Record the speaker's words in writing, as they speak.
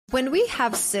When we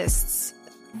have cysts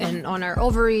on our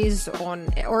ovaries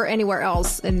or anywhere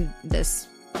else in this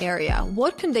area,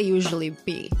 what can they usually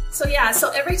be? So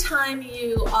every time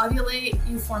you ovulate,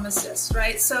 you form a cyst,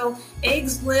 right? So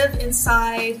eggs live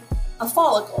inside a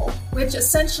follicle, which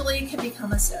essentially can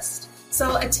become a cyst.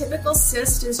 So a typical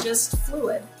cyst is just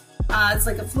fluid. It's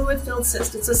like a fluid-filled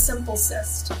cyst. It's a simple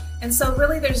cyst. And so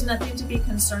really there's nothing to be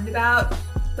concerned about.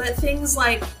 But things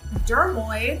like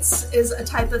dermoids is a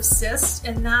type of cyst,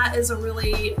 and that is a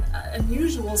really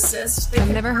unusual cyst.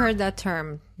 I've never heard that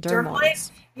term,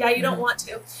 dermoids. Yeah, you don't want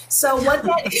to. So what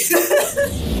that is...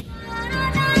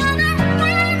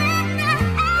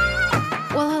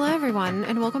 Well, hello everyone,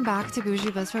 and welcome back to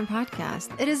Bougie Best Friend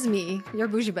Podcast. It is me, your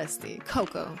bougie bestie,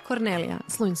 Coco Cornelia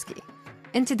Slunsky.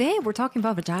 And today we're talking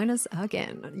about vaginas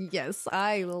again. Yes,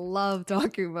 I love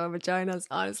talking about vaginas,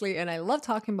 honestly, and I love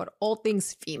talking about all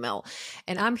things female.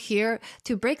 And I'm here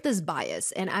to break this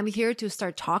bias, and I'm here to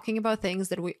start talking about things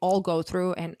that we all go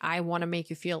through, and I want to make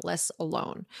you feel less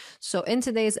alone. So in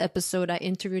today's episode, I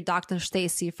interviewed Dr.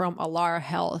 Stacy from Allara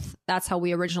Health. That's how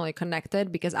we originally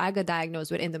connected, because I got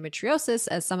diagnosed with endometriosis,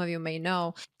 as some of you may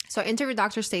know. So I interviewed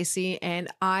Dr. Stacy, and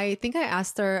I think I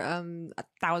asked her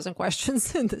 1,000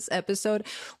 questions in this episode.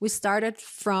 We started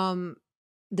from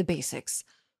the basics: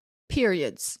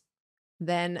 periods,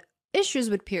 then issues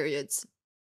with periods,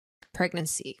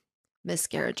 pregnancy,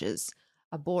 miscarriages,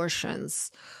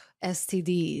 abortions,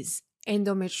 STDs,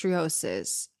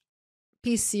 endometriosis,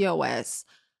 PCOS.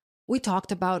 We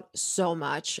talked about so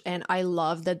much, and I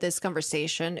love that this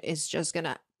conversation is just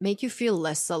gonna make you feel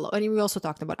less alone. And we also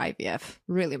talked about IVF,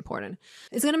 really important.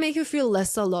 It's gonna make you feel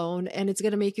less alone, and it's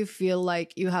gonna make you feel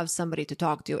like you have somebody to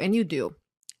talk to, and you do.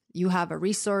 You have a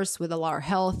resource with Allara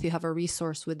Health, you have a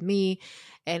resource with me,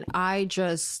 and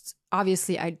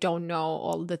obviously I don't know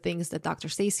all the things that Dr.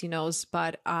 Stacy knows,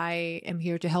 but I am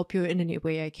here to help you in any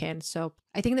way I can. So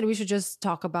I think that we should just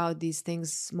talk about these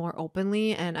things more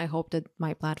openly, and I hope that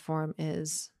my platform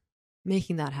is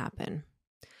making that happen.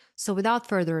 So without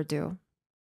further ado,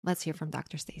 let's hear from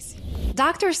Dr. Stacy.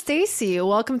 Dr. Stacy,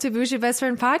 welcome to Bougie Best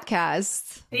Friend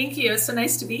Podcast. Thank you. It's so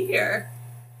nice to be here.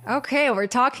 Okay, we're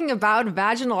talking about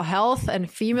vaginal health and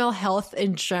female health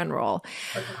in general.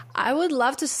 Okay. I would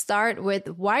love to start with,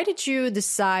 why did you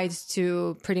decide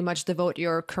to pretty much devote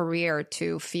your career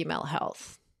to female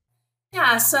health?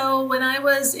 Yeah, so when I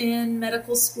was in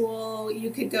medical school, you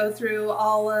could go through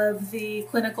all of the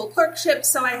clinical clerkships.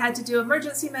 So I had to do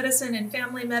emergency medicine and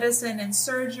family medicine and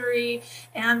surgery.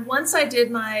 And once I did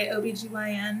my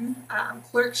OBGYN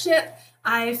clerkship,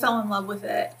 I fell in love with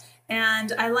it.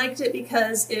 And I liked it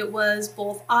because it was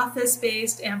both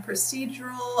office-based and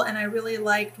procedural, and I really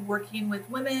liked working with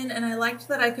women, and I liked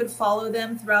that I could follow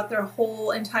them throughout their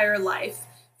whole entire life,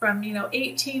 from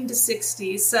 18 to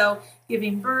 60, so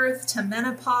giving birth to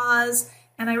menopause.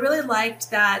 And I really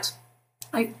liked that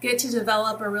I get to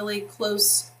develop a really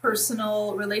close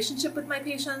personal relationship with my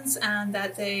patients, and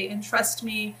that they entrust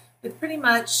me with pretty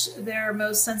much their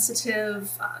most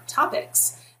sensitive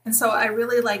topics. And so I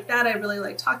really like that. I really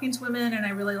like talking to women, and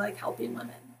I really like helping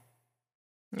women.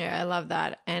 Yeah, I love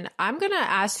that. And I'm going to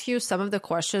ask you some of the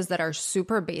questions that are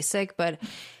super basic, but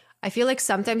I feel like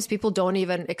sometimes people don't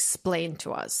even explain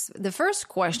to us. The first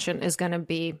question is going to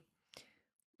be,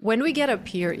 when we get a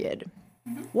period,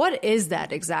 what is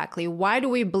that exactly? Why do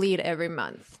we bleed every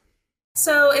month?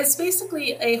 So it's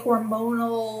basically a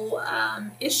hormonal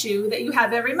issue that you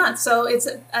have every month. So it's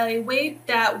a way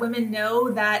that women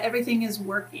know that everything is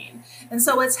working. And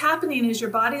so what's happening is your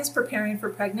body is preparing for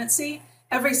pregnancy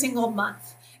every single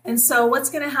month. And so what's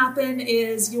going to happen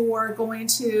is you're going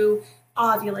to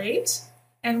ovulate.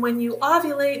 And when you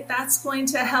ovulate, that's going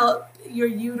to help your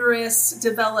uterus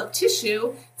develop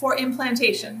tissue for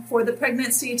implantation, for the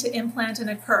pregnancy to implant and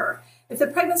occur. If the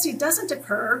pregnancy doesn't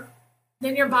occur,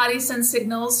 then your body sends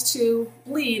signals to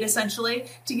bleed, essentially,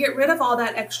 to get rid of all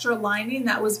that extra lining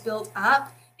that was built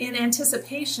up in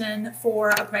anticipation for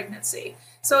a pregnancy.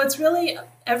 So it's really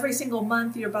every single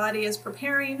month your body is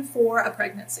preparing for a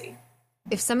pregnancy.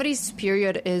 If somebody's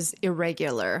period is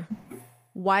irregular,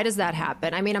 why does that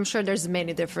happen? I mean, I'm sure there's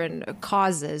many different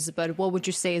causes, but what would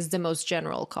you say is the most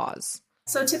general cause?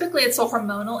 So typically it's a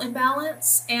hormonal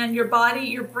imbalance, and your body,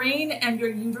 your brain, and your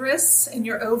uterus and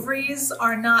your ovaries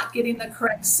are not getting the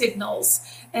correct signals.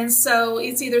 And so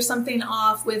it's either something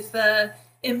off with the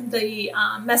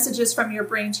messages from your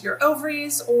brain to your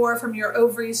ovaries, or from your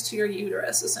ovaries to your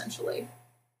uterus, essentially.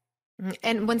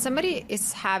 And when somebody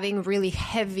is having really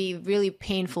heavy, really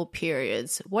painful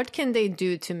periods, what can they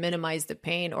do to minimize the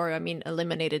pain, or,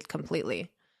 eliminate it completely?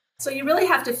 So you really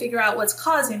have to figure out what's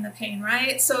causing the pain,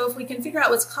 right? So if we can figure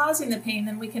out what's causing the pain,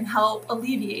 then we can help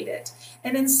alleviate it.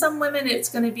 And in some women, it's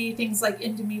going to be things like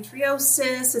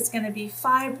endometriosis, it's going to be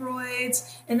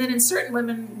fibroids. And then in certain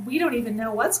women, we don't even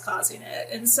know what's causing it.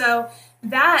 And so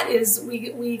that is,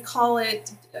 we call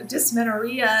it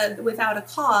dysmenorrhea without a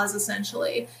cause,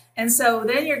 essentially. And so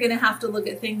then you're going to have to look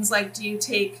at things like, do you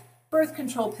take birth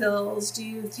control pills? Do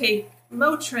you take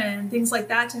Motrin, things like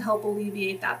that to help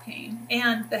alleviate that pain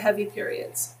and the heavy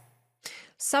periods?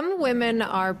 Some women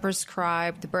are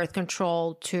prescribed birth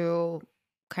control to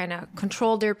kind of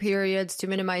control their periods, to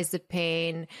minimize the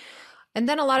pain. And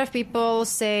then a lot of people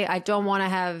say, I don't want to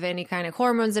have any kind of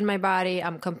hormones in my body.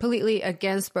 I'm completely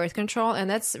against birth control. And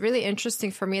that's really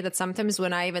interesting for me, that sometimes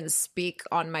when I even speak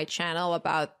on my channel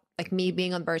about like me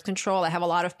being on birth control, I have a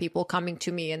lot of people coming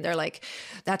to me and they're like,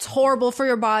 that's horrible for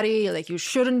your body. Like, you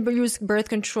shouldn't use birth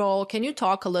control. Can you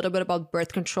talk a little bit about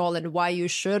birth control and why you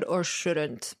should or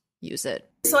shouldn't use it?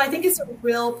 So I think it's a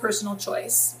real personal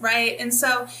choice, right? And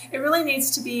so it really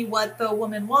needs to be what the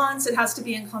woman wants. It has to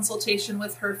be in consultation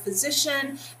with her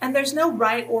physician. And there's no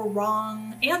right or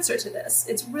wrong answer to this.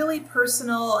 It's really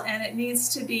personal, and it needs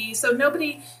to be, so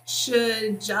nobody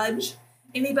should judge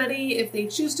anybody if they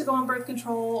choose to go on birth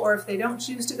control or if they don't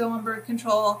choose to go on birth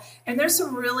control. And there's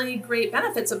some really great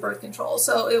benefits of birth control.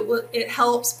 So it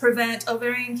helps prevent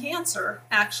ovarian cancer,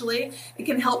 actually. It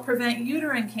can help prevent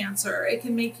uterine cancer. It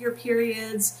can make your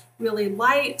periods really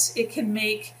light. It can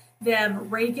make them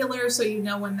regular so you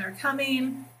know when they're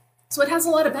coming. So it has a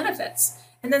lot of benefits.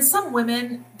 And then some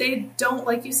women, they don't,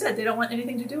 like you said, they don't want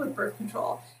anything to do with birth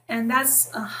control. And that's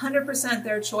 100%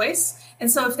 their choice. And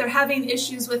so if they're having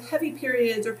issues with heavy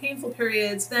periods or painful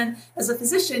periods, then as a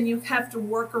physician, you have to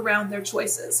work around their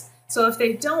choices. So if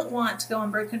they don't want to go on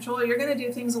birth control, you're going to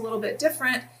do things a little bit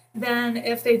different than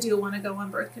if they do want to go on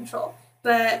birth control.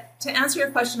 But to answer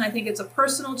your question, I think it's a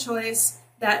personal choice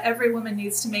that every woman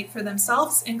needs to make for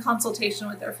themselves in consultation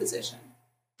with their physician.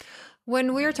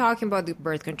 When we're talking about the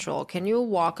birth control, can you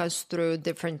walk us through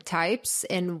different types,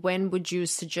 and when would you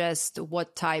suggest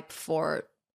what type for,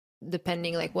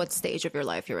 depending like what stage of your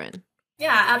life you're in?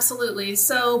 Yeah, absolutely.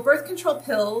 So birth control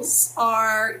pills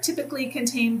are typically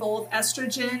contain both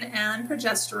estrogen and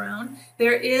progesterone.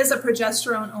 There is a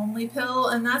progesterone only pill,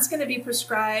 and that's going to be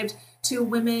prescribed to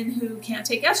women who can't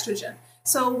take estrogen.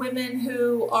 So women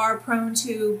who are prone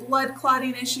to blood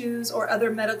clotting issues or other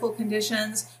medical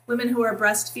conditions, women who are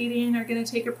breastfeeding are going to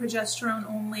take a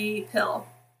progesterone-only pill.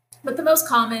 But the most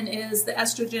common is the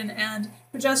estrogen and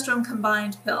progesterone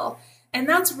combined pill. And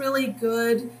that's really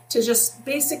good to just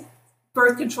basic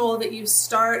birth control that you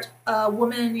start a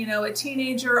woman, a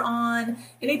teenager on,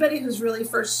 anybody who's really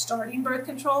first starting birth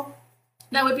control.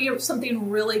 That would be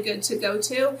something really good to go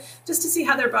to, just to see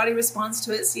how their body responds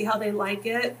to it, see how they like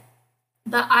it.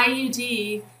 The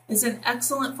IUD is an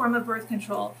excellent form of birth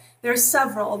control. There's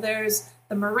several. There's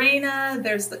the Mirena,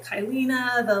 there's the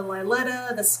Kyleena, the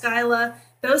Liletta, the Skyla.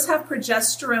 Those have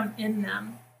progesterone in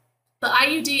them. The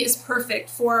IUD is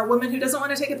perfect for a woman who doesn't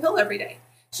want to take a pill every day.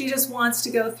 She just wants to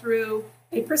go through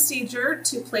a procedure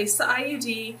to place the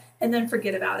IUD and then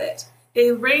forget about it.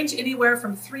 They range anywhere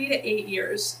from 3 to 8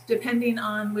 years, depending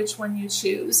on which one you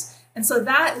choose. And so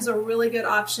that is a really good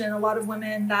option. A lot of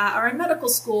women that are in medical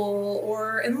school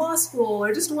or in law school,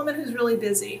 or just a woman who's really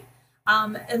busy.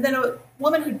 And then a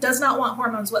woman who does not want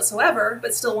hormones whatsoever,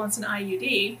 but still wants an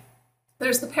IUD,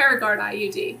 there's the Paragard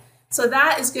IUD. So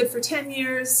that is good for 10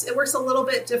 years. It works a little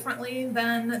bit differently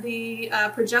than the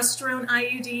progesterone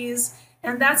IUDs.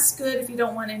 And that's good if you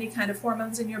don't want any kind of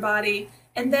hormones in your body.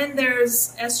 And then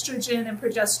there's estrogen and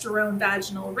progesterone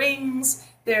vaginal rings.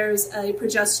 There's a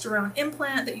progesterone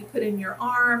implant that you put in your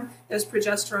arm. There's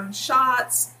progesterone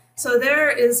shots. So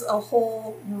there is a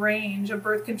whole range of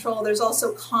birth control. There's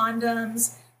also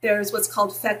condoms. There's what's called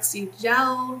Phexi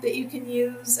gel that you can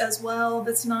use as well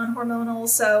that's non-hormonal.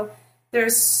 So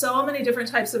there's so many different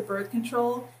types of birth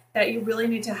control that you really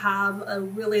need to have a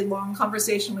really long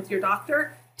conversation with your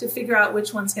doctor to figure out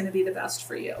which one's going to be the best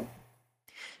for you.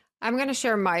 I'm going to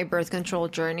share my birth control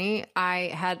journey.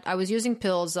 I was using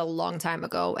pills a long time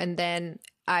ago, and then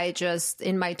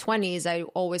in my 20s, I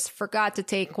always forgot to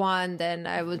take one. Then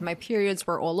my periods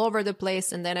were all over the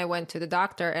place. And then I went to the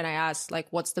doctor and I asked, like,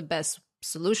 what's the best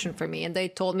solution for me? And they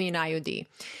told me an IUD.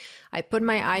 I put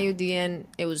my IUD in.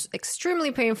 It was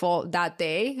extremely painful that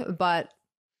day, but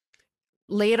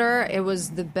later it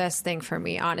was the best thing for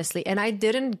me, honestly. And I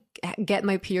didn't get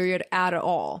my period at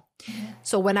all.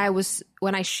 So when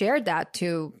I shared that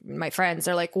to my friends,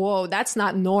 they're like, whoa, that's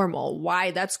not normal.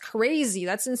 Why? That's crazy.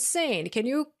 That's insane. Can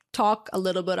you talk a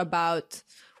little bit about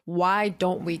why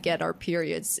don't we get our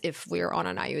periods if we're on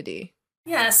an IUD?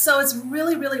 Yeah, so it's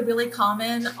really, really, really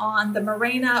common on the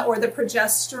Mirena or the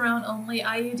progesterone only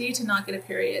IUD to not get a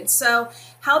period. So,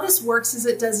 how this works is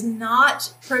it does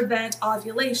not prevent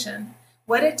ovulation.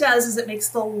 What it does is it makes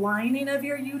the lining of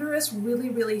your uterus really,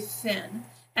 really thin.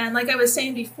 And like I was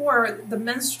saying before, the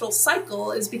menstrual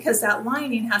cycle is because that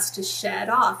lining has to shed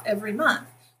off every month.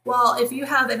 Well, if you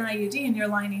have an IUD and your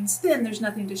lining's thin, there's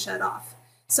nothing to shed off.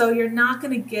 So you're not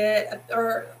going to get,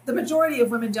 or the majority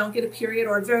of women don't get a period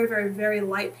or a very, very, very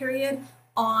light period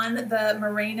on the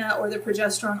Mirena or the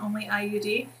progesterone only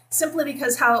IUD, simply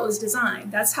because how it was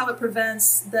designed. That's how it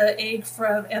prevents the egg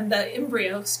from, and the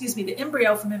embryo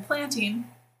from implanting,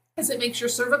 is it makes your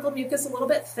cervical mucus a little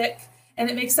bit thick and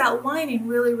it makes that lining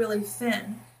really, really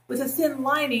thin. With a thin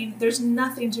lining, there's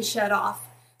nothing to shed off.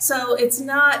 So it's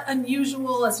not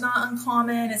unusual, it's not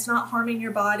uncommon, it's not harming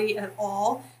your body at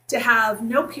all to have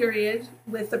no period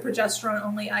with the progesterone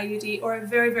only IUD or a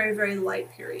very, very, very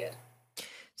light period.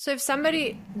 So if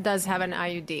somebody does have an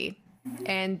IUD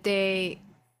and they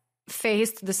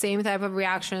faced the same type of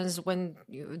reactions when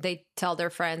they tell their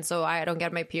friends, oh, I don't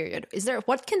get my period,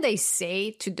 what can they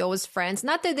say to those friends?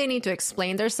 Not that they need to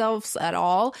explain themselves at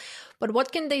all, but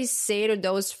what can they say to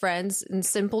those friends in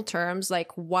simple terms,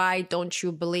 like, why don't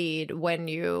you bleed when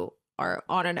you are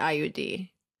on an IUD?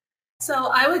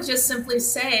 So I would just simply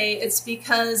say it's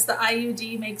because the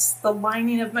IUD makes the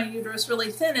lining of my uterus really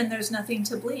thin and there's nothing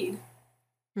to bleed.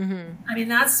 Mm-hmm. I mean,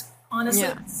 that's honestly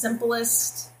the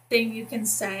simplest thing you can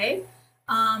say,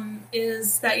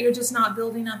 is that you're just not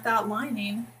building up that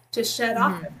lining to shed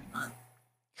off every month.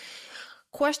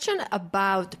 Question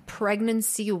about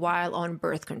pregnancy while on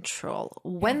birth control.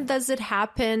 When does it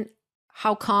happen?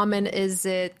 How common is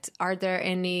it? Are there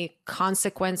any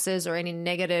consequences or any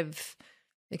negative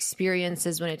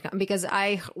experiences when it comes? Because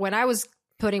when I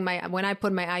put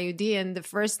my IUD in, the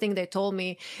first thing they told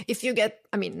me, if you get,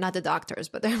 I mean, not the doctors,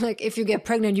 but they're like, if you get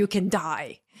pregnant, you can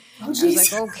die. Oh, I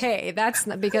was like, okay, that's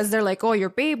not, because they're like, oh, your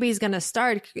baby's going to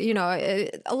start,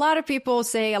 a lot of people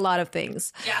say a lot of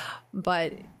things. Yeah.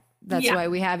 But that's why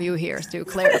we have you here, to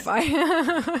clarify.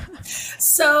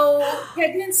 So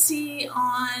pregnancy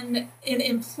on an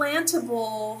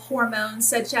implantable hormone,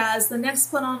 such as the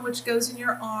Nexplanon, which goes in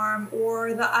your arm,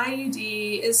 or the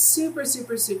IUD, is super,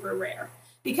 super, super rare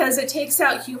because it takes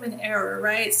out human error,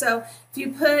 right? So if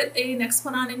you put a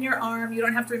Nexplanon in your arm, you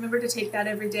don't have to remember to take that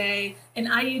every day. An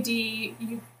IUD,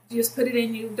 you just put it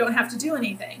in, you don't have to do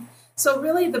anything. So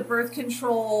really the birth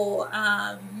control,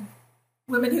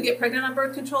 women who get pregnant on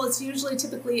birth control, it's usually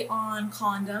typically on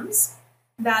condoms.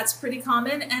 That's pretty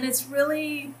common. And it's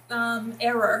really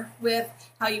error with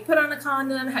how you put on a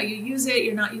condom, how you use it.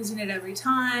 You're not using it every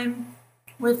time.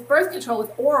 With birth control,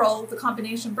 with oral, the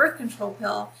combination birth control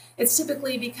pill, it's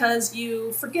typically because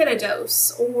you forget a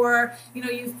dose or,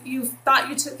 you thought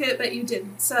you took it, but you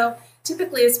didn't. So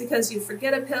typically it's because you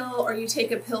forget a pill or you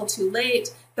take a pill too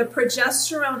late. The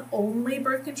progesterone only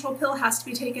birth control pill has to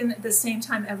be taken at the same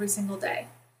time every single day.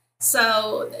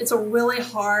 So it's a really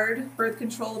hard birth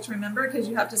control to remember because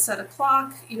you have to set a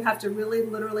clock. You have to really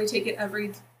literally take it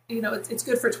every, it's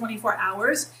good for 24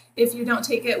 hours. If you don't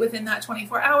take it within that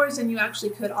 24 hours, then you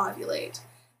actually could ovulate.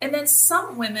 And then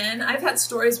some women, I've had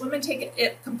stories, women take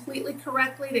it completely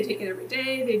correctly. They take it every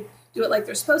day. They do it like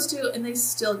they're supposed to, and they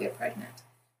still get pregnant.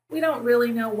 We don't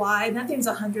really know why. Nothing's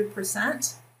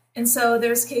 100%. And so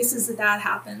there's cases that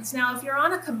happens. Now, if you're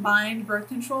on a combined birth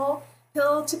control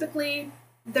pill, typically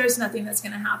there's nothing that's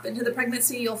going to happen to the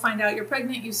pregnancy. You'll find out you're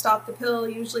pregnant. You stop the pill.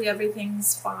 Usually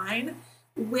everything's fine.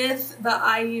 With the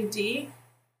IUD,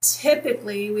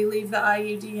 typically we leave the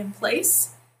IUD in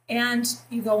place and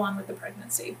you go on with the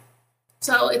pregnancy.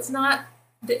 So it's not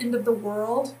the end of the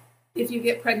world if you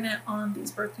get pregnant on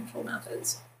these birth control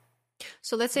methods.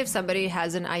 So let's say if somebody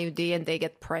has an IUD and they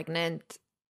get pregnant,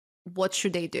 what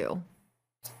should they do?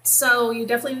 So you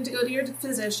definitely need to go to your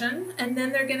physician, and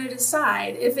then they're going to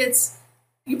decide if it's,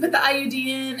 you put the IUD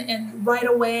in and right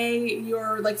away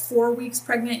you're like 4 weeks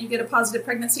pregnant, you get a positive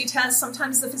pregnancy test.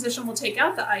 Sometimes the physician will take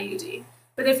out the IUD.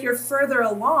 But if you're further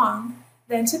along,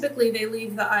 then typically they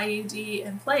leave the IUD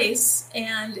in place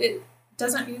and it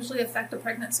doesn't usually affect the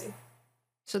pregnancy.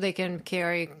 So they can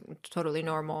carry totally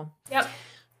normal. Yep.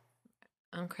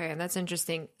 Okay, that's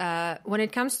interesting. When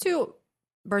it comes to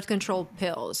birth control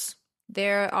pills,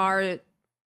 there are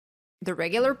the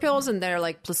regular pills and there are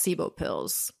like placebo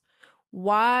pills.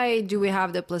 Why do we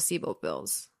have the placebo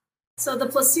pills? So the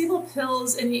placebo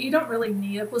pills, and you don't really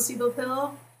need a placebo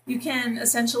pill. You can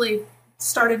essentially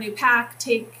start a new pack,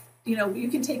 you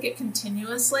can take it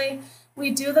continuously.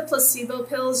 We do the placebo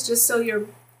pills just so your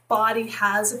body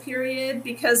has a period,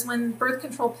 because when birth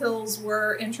control pills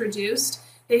were introduced,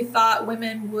 they thought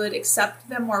women would accept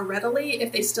them more readily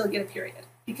if they still get a period.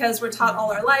 Because we're taught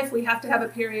all our life, we have to have a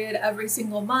period every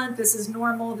single month. This is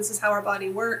normal. This is how our body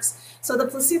works. So the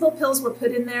placebo pills were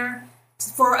put in there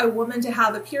for a woman to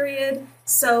have a period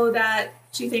so that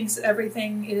she thinks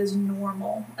everything is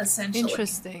normal, essentially.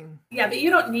 Interesting. Yeah, but you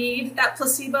don't need that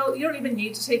placebo. You don't even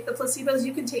need to take the placebos.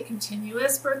 You can take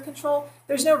continuous birth control.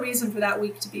 There's no reason for that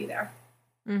week to be there.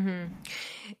 Mm-hmm.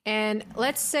 And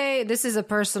let's say this is a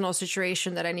personal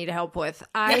situation that I need help with.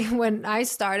 When I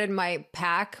started my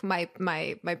pack, my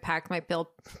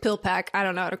pill pack, I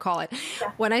don't know how to call it.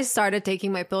 Yeah. When I started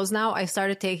taking my pills now, I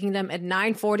started taking them at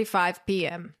 9:45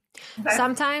 p.m. Okay.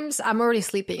 Sometimes I'm already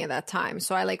sleeping at that time.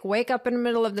 So I wake up in the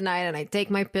middle of the night and I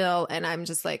take my pill and I'm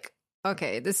just like,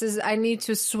 okay, I need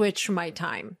to switch my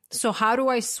time. So how do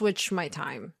I switch my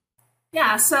time?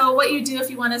 Yeah. So what you do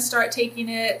if you want to start taking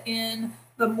it in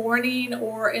the morning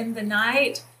or in the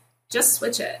night, just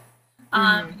switch it.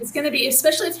 It's going to be,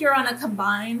 especially if you're on a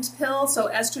combined pill, so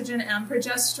estrogen and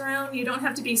progesterone, you don't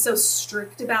have to be so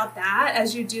strict about that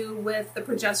as you do with the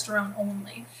progesterone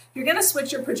only. If you're going to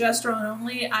switch your progesterone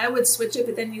only, I would switch it,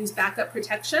 but then use backup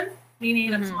protection,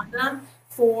 meaning a condom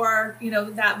for,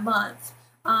 that month.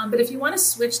 But if you want to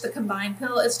switch the combined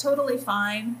pill, it's totally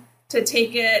fine to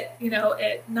take it,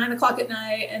 at 9 o'clock at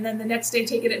night, and then the next day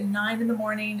take it at 9 in the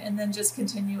morning, and then just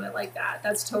continue it like that.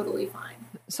 That's totally fine.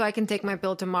 So I can take my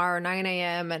pill tomorrow, 9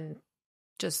 a.m., and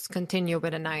just continue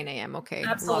with a 9 a.m. Okay,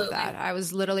 absolutely. Love that. I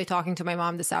was literally talking to my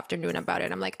mom this afternoon about it.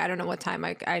 I'm like, I don't know what time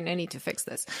I need to fix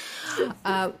this.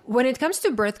 When it comes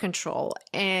to birth control,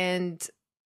 and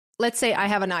let's say I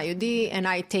have an IUD and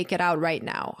I take it out right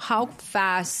now, how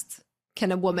fast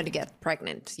can a woman get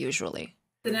pregnant usually?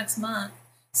 The next month.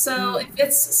 So if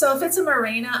it's a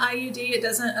Mirena IUD, it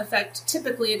doesn't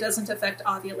affect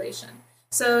ovulation.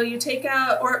 So you take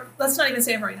out, or let's not even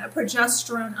say a Mirena,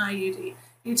 progesterone IUD.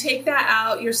 You take that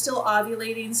out, you're still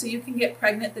ovulating, so you can get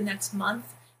pregnant the next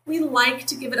month. We like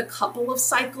to give it a couple of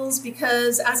cycles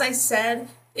because, as I said,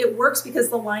 it works because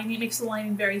the lining makes the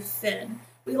lining very thin.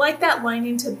 We like that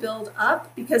lining to build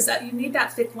up because you need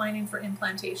that thick lining for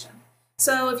implantation.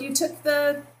 So if you took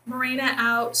the Mirena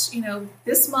out,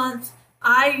 this month,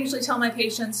 I usually tell my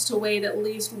patients to wait at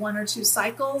least 1 or 2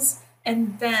 cycles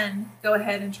and then go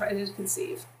ahead and try to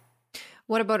conceive.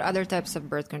 What about other types of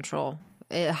birth control?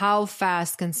 How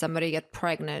fast can somebody get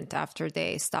pregnant after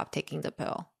they stop taking the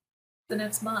pill? The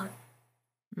next month,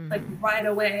 right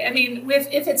away. I mean,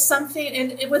 if it's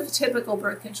something with typical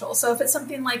birth control. So if it's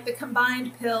something like the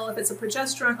combined pill, if it's a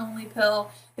progesterone only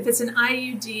pill, if it's an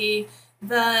IUD,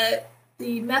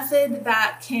 the method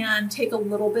that can take a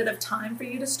little bit of time for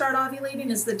you to start ovulating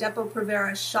is the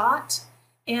Depo-Provera shot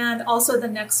and also the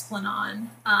Nexplanon,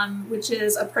 which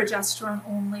is a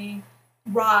progesterone-only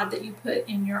rod that you put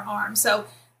in your arm. So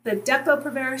the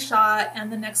Depo-Provera shot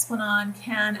and the Nexplanon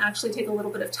can actually take a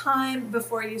little bit of time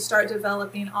before you start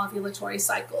developing ovulatory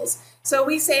cycles. So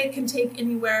we say it can take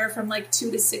anywhere from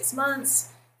 2 to 6 months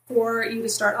for you to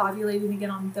start ovulating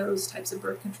again on those types of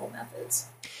birth control methods.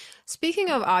 Speaking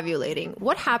of ovulating,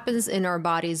 what happens in our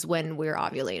bodies when we're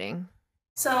ovulating?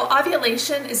 So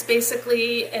ovulation is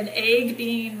basically an egg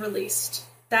being released.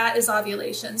 That is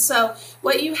ovulation. So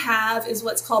what you have is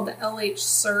what's called the LH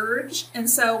surge. And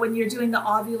so when you're doing the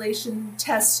ovulation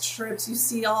test strips, you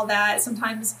see all that.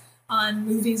 Sometimes on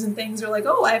movies and things, they're like,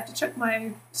 oh, I have to check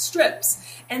my strips.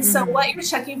 And so what you're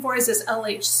checking for is this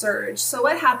LH surge. So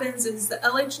what happens is the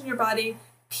LH in your body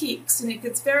peaks and it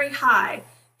gets very high.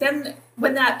 Then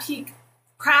when that peak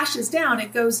crashes down,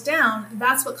 it goes down,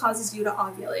 that's what causes you to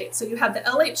ovulate. So you have the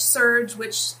LH surge,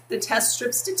 which the test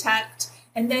strips detect,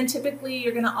 and then typically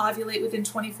you're going to ovulate within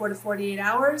 24 to 48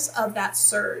 hours of that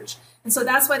surge. And so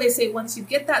that's why they say once you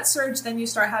get that surge, then you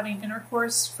start having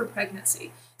intercourse for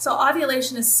pregnancy. So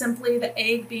ovulation is simply the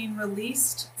egg being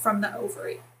released from the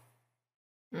ovary.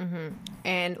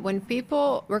 And when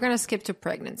people, we're going to skip to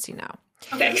pregnancy now.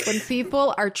 Okay. When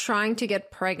people are trying to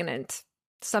get pregnant,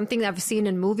 something I've seen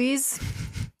in movies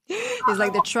is they're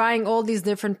trying all these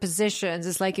different positions.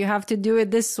 It's you have to do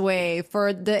it this way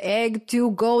for the egg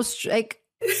to go straight.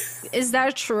 Is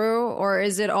that true? Or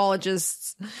is it all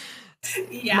just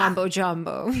mumbo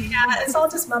jumbo? Yeah, it's all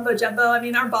just mumbo jumbo. I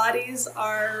mean, our bodies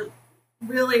are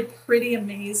really pretty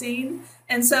amazing.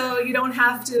 And so you don't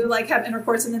have to have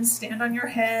intercourse and then stand on your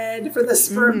head for the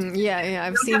sperm. Yeah.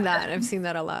 I've seen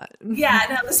that a lot. Yeah,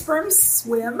 no, the sperms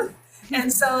swim.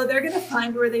 And so they're going to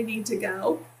find where they need to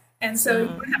go. And so you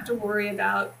don't have to worry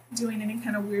about doing any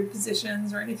kind of weird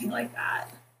positions or anything like that.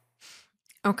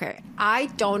 Okay. I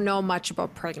don't know much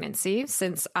about pregnancy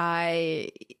since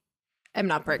I am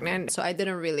not pregnant. So I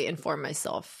didn't really inform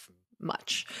myself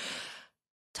much.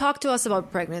 Talk to us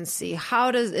about pregnancy.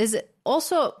 Is it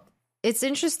also, it's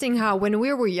interesting how when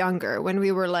we were younger, when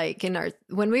we were like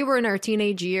when we were in our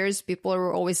teenage years, people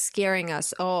were always scaring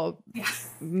us. Oh, Yeah.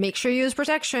 make sure you use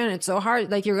protection. It's so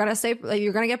hard. Like you're going to say, like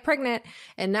you're going to get pregnant.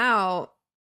 And now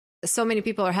so many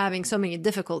people are having so many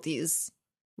difficulties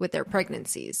with their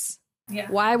pregnancies. Yeah.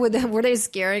 Why were they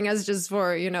scaring us just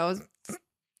for,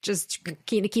 just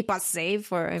to keep us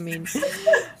safe? Or, I mean,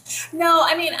 No,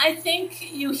 I mean, I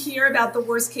think you hear about the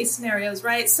worst case scenarios,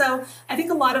 right? So I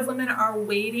think a lot of women are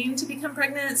waiting to become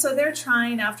pregnant. So they're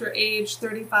trying after age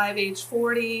 35, age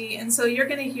 40. And so you're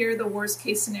going to hear the worst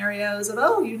case scenarios of,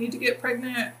 oh, you need to get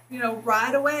pregnant,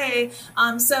 right away.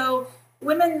 So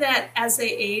women that as they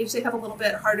age, they have a little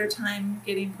bit harder time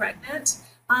getting pregnant.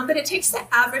 But it takes the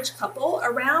average couple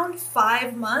around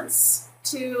 5 months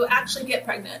to actually get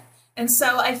pregnant. And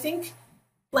so I think,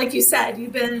 like you said,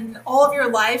 you've been all of your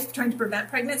life trying to prevent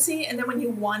pregnancy. And then when you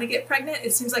want to get pregnant,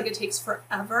 it seems like it takes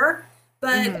forever.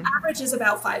 But average is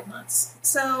about 5 months.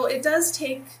 So it does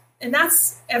take, and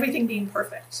that's everything being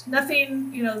perfect.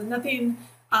 Nothing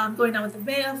going on with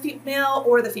the male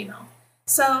or the female.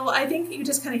 So I think you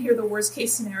just kind of hear the worst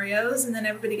case scenarios, and then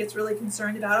everybody gets really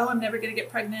concerned about, oh, I'm never going to get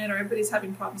pregnant, or everybody's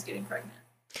having problems getting pregnant.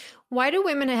 Why do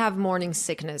women have morning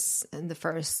sickness in the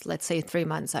first, let's say, 3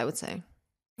 months, I would say?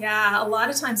 Yeah, a lot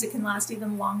of times it can last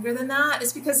even longer than that.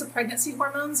 It's because the pregnancy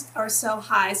hormones are so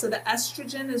high. So the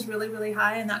estrogen is really, really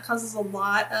high, and that causes a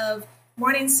lot of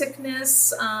morning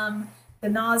sickness, the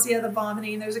nausea, the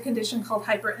vomiting. There's a condition called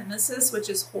hyperemesis, which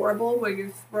is horrible, where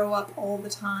you throw up all the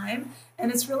time.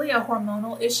 And it's really a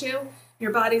hormonal issue.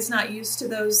 Your body's not used to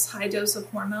those high dose of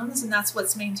hormones, and that's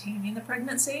what's maintaining the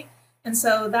pregnancy. And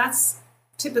so that's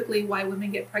typically why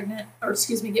women get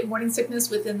get morning sickness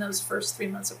within those first 3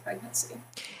 months of pregnancy.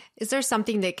 Is there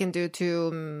something they can do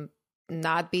to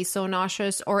not be so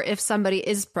nauseous? Or if somebody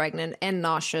is pregnant and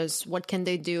nauseous, what can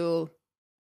they do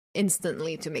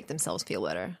instantly to make themselves feel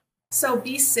better? So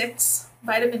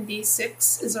vitamin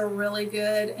B6 is a really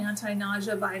good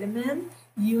anti-nausea vitamin.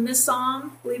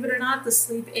 Unisom, believe it or not, the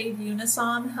sleep aid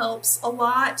Unisom helps a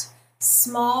lot.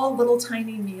 Small little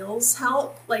tiny meals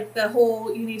help, like the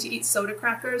whole you need to eat soda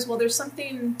crackers. Well, there's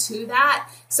something to that.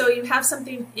 So you have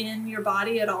something in your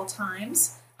body at all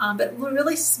times, but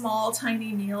really small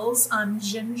tiny meals.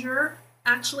 Ginger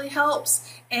actually helps,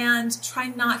 and try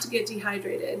not to get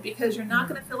dehydrated, because you're not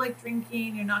going to feel like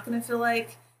drinking. You're not going to feel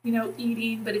like,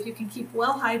 eating, but if you can keep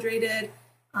well hydrated,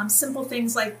 simple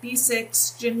things like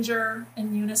B6, ginger,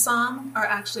 and Unisom are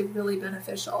actually really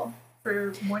beneficial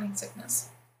for morning sickness.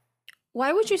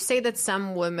 Why would you say that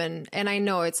some women, and I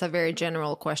know it's a very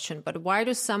general question, but why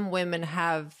do some women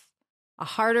have a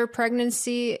harder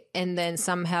pregnancy and then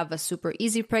some have a super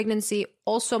easy pregnancy?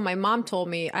 Also, my mom told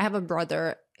me, I have a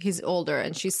brother, he's older,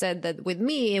 and she said that with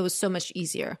me, it was so much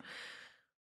easier.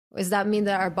 Does that mean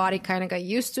that our body kind of got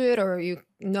used to it, or you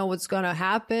know what's going to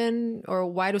happen? Or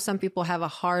why do some people have a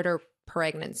harder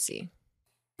pregnancy?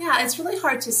 Yeah, it's really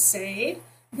hard to say,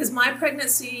 because my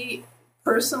pregnancy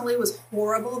personally was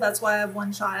horrible. That's why I have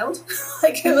one child.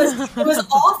 It was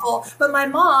awful. But my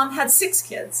mom had 6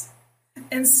 kids.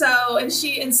 And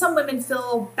some women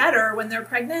feel better when they're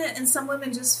pregnant, and some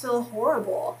women just feel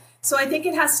horrible. So I think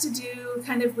it has to do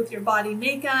kind of with your body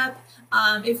makeup.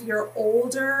 If you're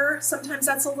older, sometimes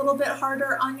that's a little bit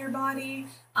harder on your body.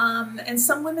 And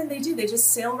some women, they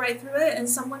just sail right through it. And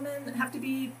some women have to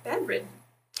be bedridden.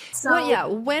 So, well, yeah.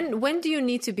 When do you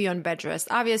need to be on bed rest?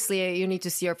 Obviously, you need to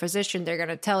see your physician. They're going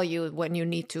to tell you when you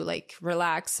need to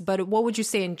relax. But what would you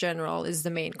say in general is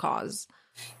the main cause?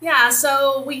 Yeah.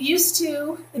 So we used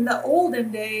to, in the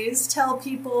olden days, tell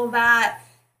people that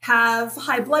have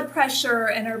high blood pressure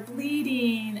and are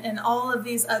bleeding and all of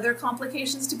these other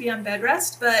complications to be on bed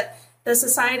rest. But the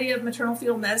Society of Maternal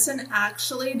Fetal Medicine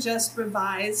actually just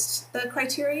revised the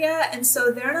criteria. And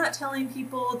so they're not telling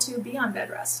people to be on bed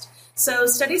rest. So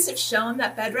studies have shown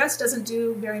that bed rest doesn't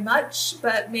do very much,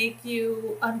 but make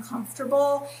you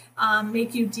uncomfortable,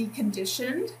 make you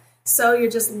deconditioned. So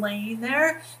you're just laying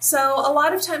there. So a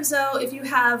lot of times, though, if you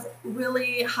have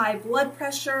really high blood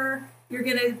pressure, you're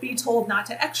going to be told not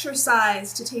to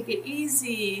exercise, to take it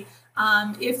easy.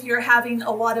 If you're having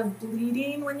a lot of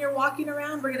bleeding when you're walking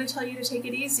around, we're going to tell you to take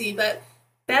it easy. But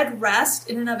bed rest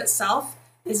in and of itself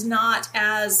is not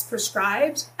as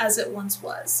prescribed as it once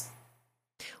was.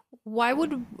 Why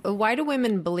do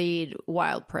women bleed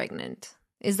while pregnant?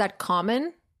 Is that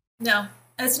common? No,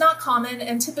 it's not common,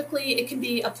 and typically it can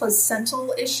be a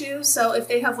placental issue. So if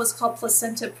they have what's called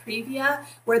placenta previa,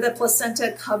 where the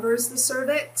placenta covers the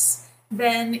cervix,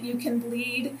 then you can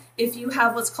bleed. If you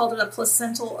have what's called a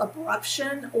placental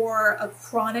abruption or a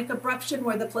chronic abruption,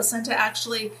 where the placenta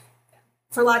actually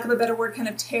for lack of a better word, kind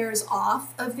of tears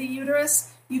off of the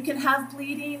uterus, you can have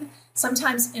bleeding.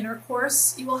 Sometimes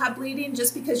intercourse, you will have bleeding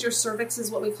just because your cervix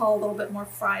is what we call a little bit more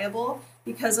friable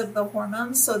because of the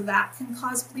hormones. So that can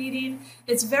cause bleeding.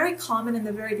 It's very common in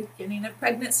the very beginning of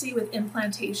pregnancy with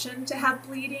implantation to have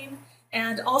bleeding.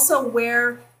 And also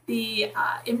where the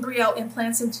embryo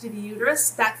implants into the uterus,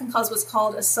 that can cause what's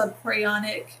called a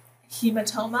subchorionic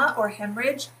hematoma or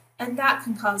hemorrhage, and that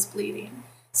can cause bleeding.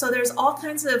 So there's all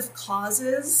kinds of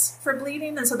causes for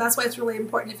bleeding. And so that's why it's really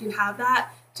important if you have that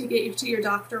to get you to your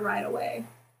doctor right away.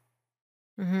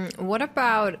 Mm-hmm. What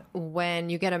about when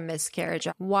you get a miscarriage?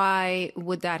 Why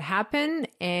would that happen?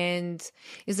 And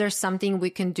is there something we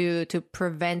can do to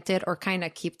prevent it or kind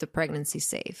of keep the pregnancy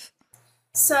safe?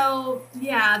 So,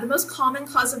 yeah, the most common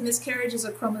cause of miscarriage is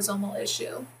a chromosomal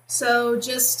issue. So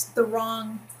just the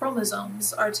wrong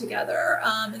chromosomes are together.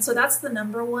 And so that's the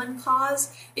number one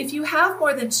cause. If you have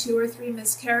more than 2 or 3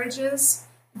 miscarriages,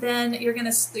 then your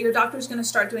doctor's going to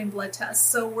start doing blood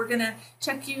tests. So we're going to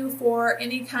check you for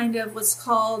any kind of what's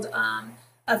called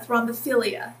a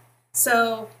thrombophilia.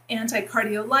 So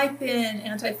anticardiolipin,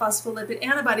 antiphospholipid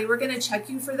antibody, we're going to check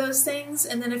you for those things.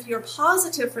 And then if you're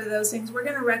positive for those things, we're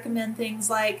going to recommend things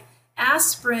like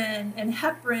aspirin and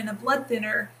heparin, a blood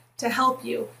thinner, to help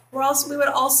you. We would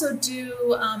also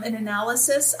do an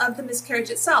analysis of the miscarriage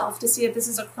itself to see if this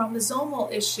is a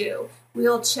chromosomal issue.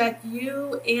 We'll check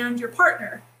you and your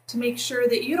partner to make sure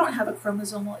that you don't have a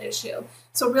chromosomal issue.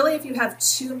 So really, if you have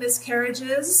 2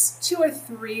 miscarriages, 2 or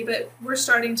 3, but we're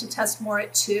starting to test more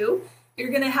at 2, you're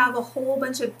going to have a whole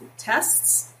bunch of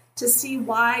tests to see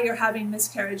why you're having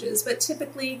miscarriages. But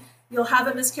typically, you'll have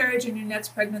a miscarriage and your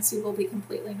next pregnancy will be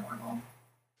completely normal.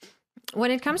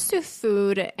 When it comes to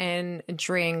food and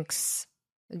drinks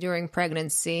during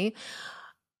pregnancy,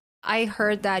 I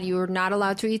heard that you're not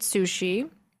allowed to eat sushi.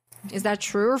 Is that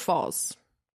true or false?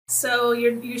 So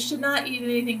you should not eat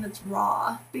anything that's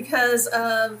raw because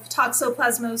of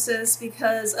toxoplasmosis,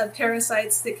 because of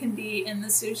parasites that can be in the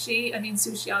sushi. I mean,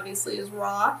 sushi obviously is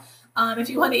raw. If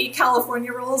you want to eat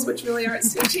California rolls, which really aren't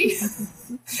sushi,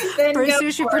 then go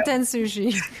sushi, pretend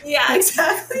sushi. Yeah,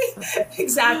 exactly.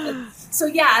 Exactly.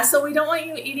 So we don't want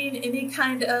you eating any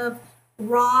kind of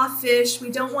raw fish. We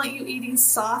don't want you eating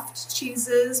soft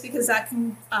cheeses because that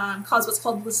can cause what's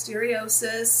called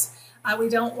listeriosis. We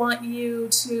don't want you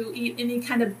to eat any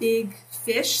kind of big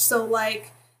fish, so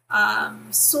like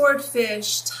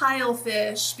swordfish,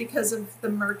 tilefish, because of the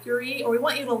mercury, or we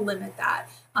want you to limit that.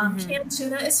 Canned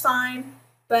tuna is fine,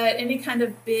 but any kind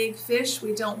of big fish,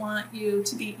 we don't want you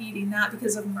to be eating that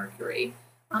because of mercury.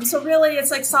 So really,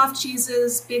 it's like soft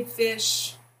cheeses, big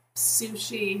fish,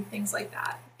 sushi, things like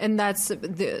that. And that's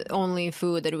the only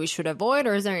food that we should avoid,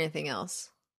 or is there anything else?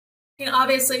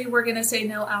 Obviously, we're going to say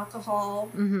no alcohol,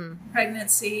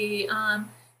 pregnancy.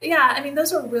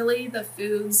 Those are really the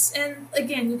foods. And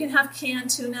again, you can have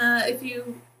canned tuna. If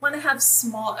you want to have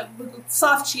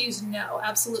soft cheese, no,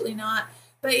 absolutely not.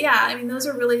 But those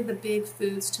are really the big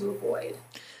foods to avoid.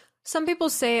 Some people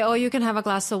say, you can have a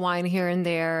glass of wine here and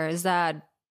there. Is that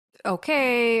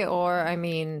okay? Or,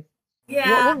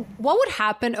 yeah. What would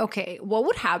happen? Okay, what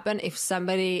would happen if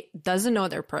somebody doesn't know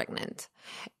they're pregnant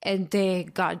and they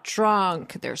got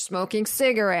drunk, they're smoking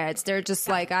cigarettes, they're just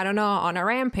like, I don't know, on a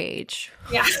rampage?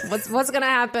 Yeah. What's going to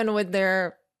happen with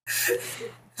their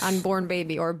unborn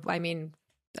baby? Or,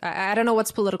 I don't know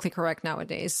what's politically correct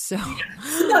nowadays. So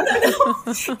No.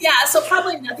 Yeah, so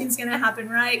probably nothing's going to happen,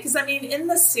 right? Because, in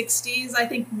the 60s, I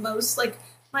think most,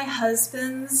 my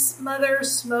husband's mother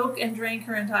smoked and drank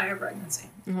her entire pregnancy.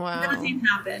 Wow. Nothing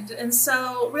happened. And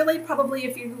so really probably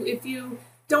if you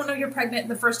don't know you're pregnant in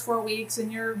the first 4 weeks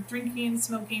and you're drinking,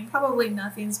 smoking, probably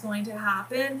nothing's going to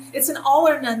happen. It's an all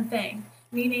or none thing,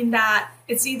 meaning that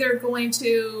it's not going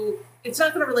to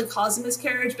really cause a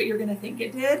miscarriage, but you're going to think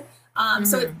it did.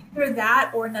 So it's either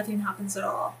that or nothing happens at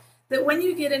all. But when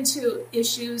you get into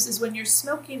issues is when you're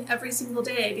smoking every single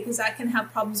day, because that can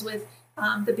have problems with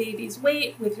the baby's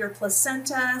weight, with your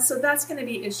placenta. So that's going to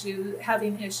be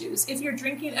having issues. If you're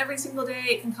drinking every single day,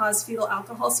 it can cause fetal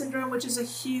alcohol syndrome, which is a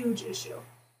huge issue.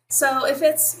 So if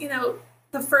it's,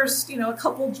 the first, a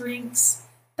couple drinks,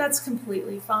 that's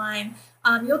completely fine.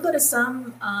 You'll go to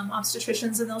some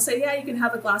obstetricians and they'll say, yeah, you can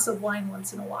have a glass of wine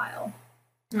once in a while.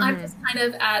 I'm just kind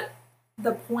of at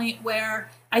the point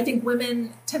where I think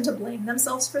women tend to blame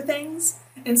themselves for things.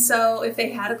 And so if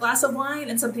they had a glass of wine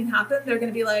and something happened, they're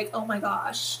going to be like, oh my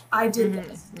gosh, I did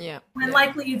this. Yeah. When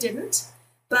likely you didn't.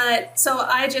 But so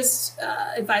I just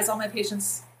advise all my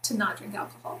patients to not drink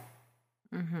alcohol.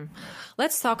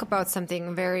 Let's talk about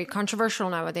something very controversial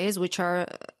nowadays, which are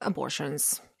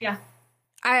abortions. Yeah.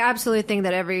 I absolutely think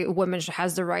that every woman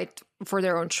has the right for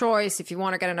their own choice. If you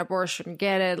want to get an abortion,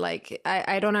 get it. Like,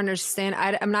 I don't understand.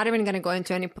 I'm not even going to go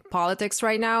into any politics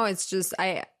right now. It's just,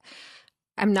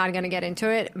 I'm not going to get into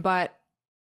it. But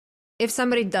if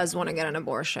somebody does want to get an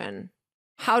abortion,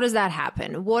 how does that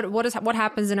happen? What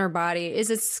happens in her body? Is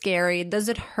it scary? Does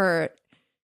it hurt?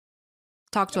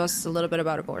 Talk to us a little bit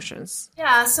about abortions.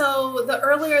 Yeah, so the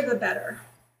earlier the better,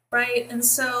 right? And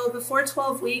so before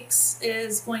 12 weeks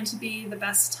is going to be the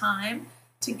best time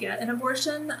to get an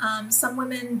abortion. Some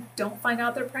women don't find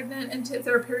out they're pregnant until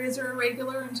their periods are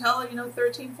irregular until,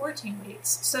 13, 14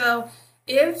 weeks. So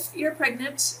if you're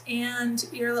pregnant and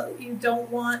you don't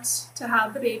want to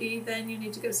have the baby, then you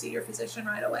need to go see your physician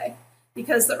right away,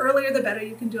 because the earlier the better.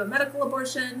 You can do a medical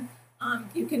abortion.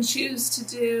 You can choose to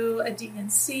do a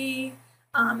D&C.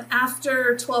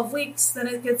 After 12 weeks, then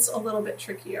it gets a little bit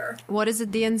trickier. What is a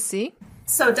D&C?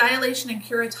 So dilation and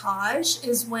curettage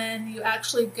is when you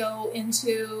actually go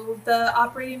into the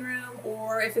operating room,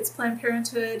 or if it's Planned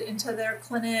Parenthood, into their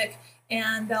clinic,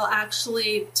 and they'll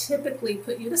actually typically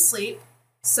put you to sleep,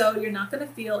 so you're not going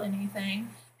to feel anything.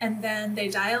 And then they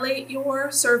dilate your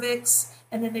cervix,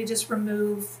 and then they just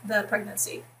remove the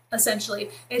pregnancy, essentially.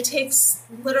 It takes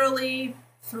literally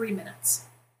 3 minutes.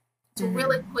 It's a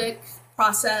really quick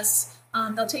process.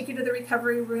 They'll take you to the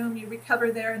recovery room, you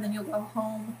recover there, and then you'll go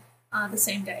home the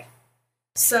same day.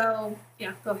 So,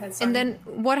 yeah, go ahead. Sorry. And then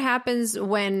what happens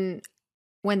when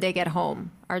they get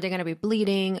home? Are they going to be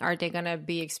bleeding? Are they going to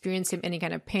be experiencing any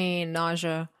kind of pain,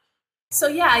 nausea? So,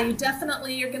 yeah, you're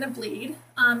going to bleed.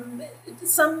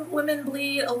 Some women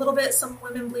bleed a little bit, some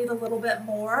women bleed a little bit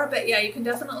more. But, yeah, you can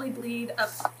definitely bleed up,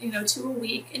 to a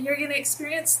week. And you're going to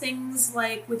experience things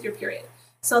like with your period.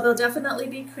 So there'll definitely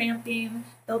be cramping,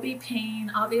 there'll be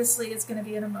pain. Obviously, it's going to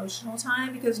be an emotional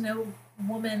time, because no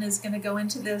woman is going to go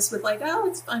into this with like,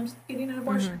 I'm getting an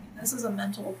abortion. This is a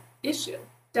mental issue,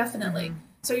 definitely.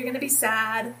 So you're going to be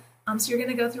sad. So you're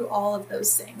going to go through all of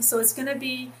those things. So it's going to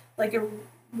be like a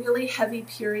really heavy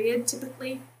period,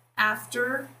 typically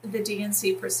after the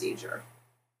D&C procedure.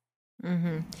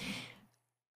 When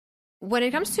it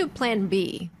comes to Plan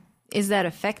B, is that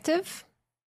effective?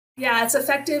 Yeah, it's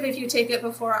effective if you take it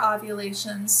before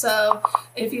ovulation. So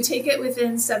if you take it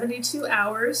within 72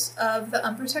 hours of the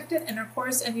unprotected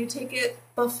intercourse and you take it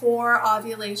before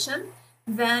ovulation,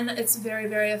 then it's very,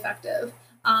 very effective.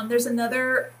 There's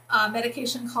another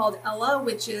medication called Ella,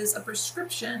 which is a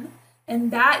prescription,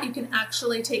 and that you can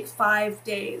actually take 5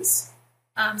 days.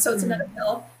 So it's another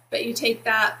pill, but you take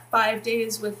that 5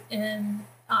 days within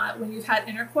when you've had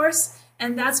intercourse,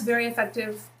 and that's very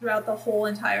effective throughout the whole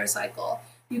entire cycle.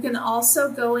 You can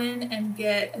also go in and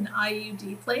get an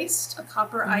IUD placed, a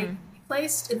copper IUD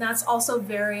placed, and that's also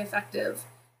very effective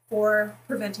for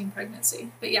preventing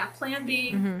pregnancy. But yeah, Plan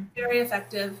B, very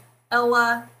effective.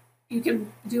 Ella, you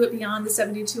can do it beyond the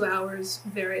 72 hours,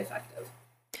 very effective.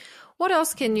 What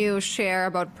else can you share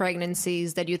about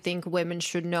pregnancies that you think women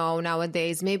should know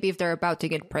nowadays? Maybe if they're about to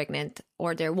get pregnant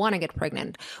or they want to get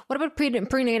pregnant. What about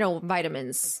prenatal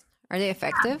vitamins? Are they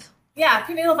effective? Yeah,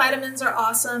 prenatal vitamins are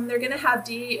awesome. They're going to have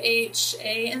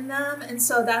DHA in them, and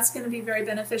so that's going to be very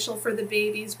beneficial for the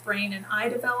baby's brain and eye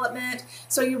development.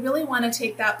 So you really want to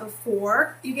take that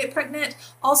before you get pregnant.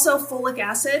 Also, folic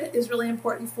acid is really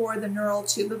important for the neural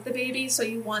tube of the baby, so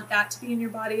you want that to be in your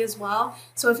body as well.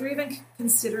 So if you're even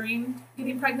considering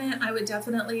getting pregnant, I would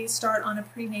definitely start on a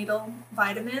prenatal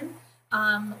vitamin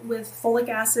with folic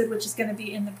acid, which is going to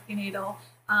be in the prenatal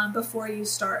before you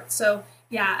start. So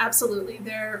yeah, absolutely.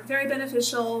 They're very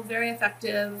beneficial, very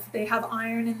effective. They have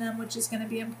iron in them, which is going to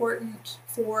be important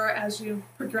for as you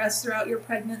progress throughout your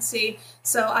pregnancy.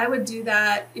 So I would do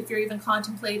that if you're even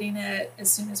contemplating it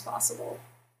as soon as possible.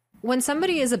 When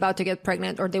somebody is about to get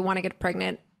pregnant or they want to get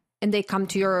pregnant and they come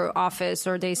to your office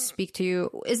or they speak to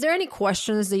you, is there any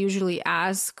questions they usually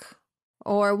ask?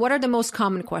 Or what are the most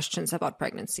common questions about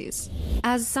pregnancies?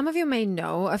 As some of you may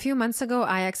know, a few months ago,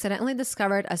 I accidentally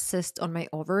discovered a cyst on my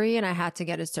ovary and I had to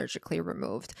get it surgically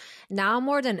removed. Now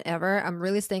more than ever, I'm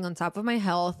really staying on top of my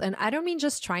health, and I don't mean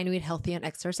just trying to eat healthy and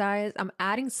exercise. I'm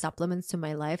adding supplements to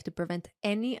my life to prevent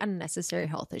any unnecessary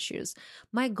health issues.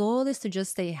 My goal is to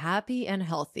just stay happy and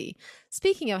healthy.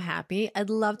 Speaking of happy,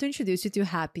 I'd love to introduce you to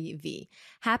Happy V.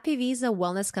 Happy V is a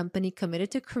wellness company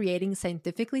committed to creating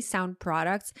scientifically sound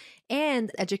products and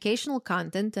educational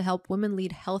content to help women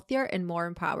lead healthier and more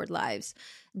empowered lives.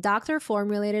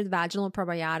 doctor-formulated vaginal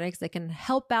probiotics that can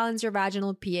help balance your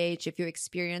vaginal pH if you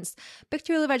experience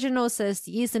bacterial vaginosis,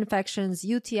 yeast infections,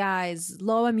 UTIs,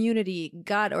 low immunity,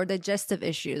 gut or digestive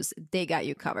issues. They got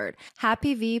you covered.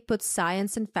 Happy V puts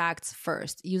science and facts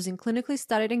first, using clinically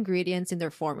studied ingredients in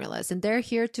their formulas, and they're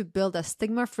here to build a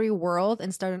stigma-free world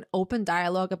and start an open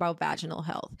dialogue about vaginal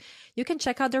health. You can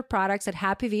check out their products at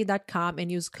happyv.com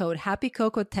and use code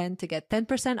HAPPYCOCO10 to get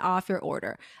 10% off your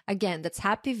order. Again, that's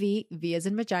happyv, V as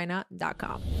in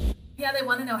vagina.com. Yeah, they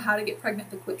want to know how to get pregnant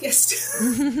the quickest,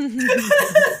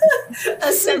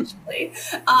 essentially.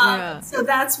 So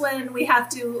that's when we have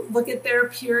to look at their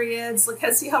periods, look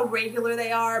at see how regular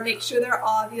they are, make sure they're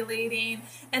ovulating.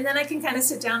 And then I can kind of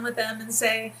sit down with them and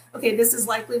say, okay, this is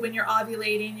likely when you're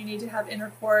ovulating. You need to have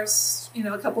intercourse,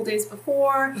 a couple days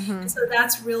before. And so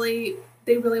that's really,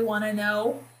 they really want to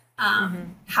know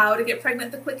how to get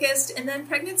pregnant the quickest. And then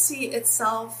pregnancy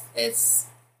itself,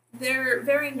 they're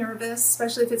very nervous,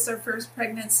 especially if it's their first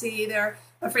pregnancy. They're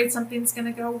afraid something's going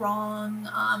to go wrong.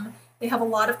 They have a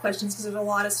lot of questions because there's a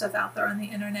lot of stuff out there on the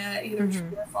internet, either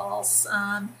true or false.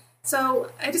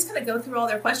 So I just kind of go through all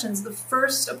their questions. The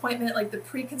first appointment, like the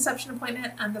preconception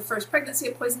appointment and the first pregnancy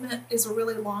appointment, is a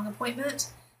really long appointment.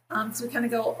 So we kind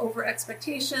of go over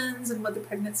expectations and what the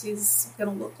pregnancy is going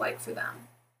to look like for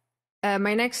them.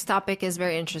 My next topic is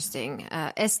very interesting.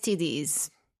 STDs.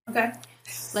 Okay.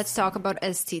 Let's talk about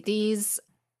STDs.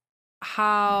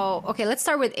 Let's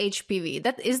start with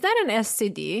HPV. Is that an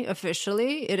STD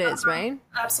officially? It is, right?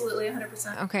 Absolutely,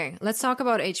 100%. Okay, let's talk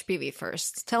about HPV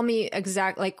first. Tell me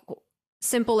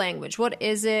simple language. What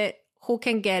is it? Who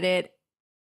can get it?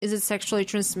 Is it sexually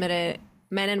transmitted?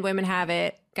 Men and women have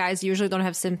it. Guys usually don't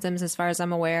have symptoms as far as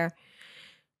I'm aware.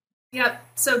 Yep.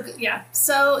 So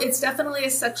it's definitely a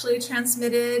sexually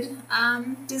transmitted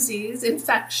disease,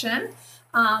 infection.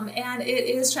 And it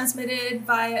is transmitted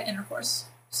via intercourse.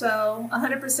 So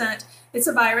 100%, it's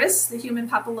a virus, the human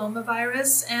papilloma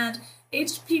virus, and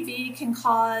HPV can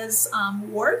cause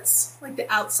warts, like the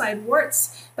outside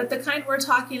warts, but the kind we're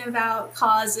talking about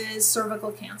causes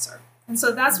cervical cancer. And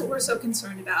so that's what we're so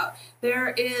concerned about. There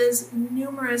is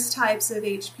numerous types of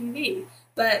HPV,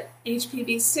 but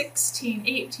HPV 16,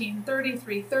 18,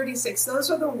 33, 36, those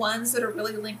are the ones that are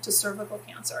really linked to cervical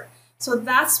cancer. So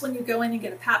that's when you go in and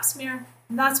get a pap smear.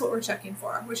 And that's what we're checking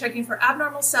for. We're checking for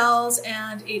abnormal cells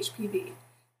and HPV.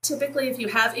 Typically, if you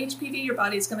have HPV, your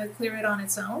body's going to clear it on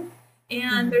its own.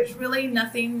 And there's really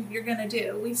nothing you're going to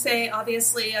do. We say,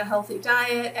 obviously, a healthy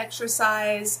diet,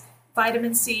 exercise,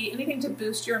 vitamin C, anything to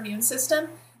boost your immune system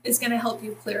is going to help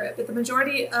you clear it. But the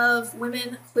majority of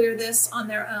women clear this on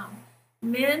their own.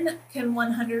 Men can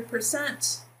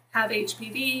 100% have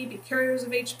HPV, be carriers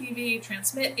of HPV,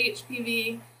 transmit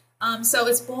HPV. So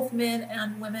it's both men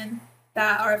and women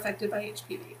that are affected by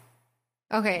HPV.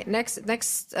 Okay, next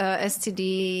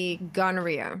STD,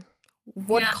 gonorrhea.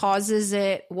 What causes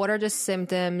it? What are the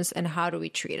symptoms, and how do we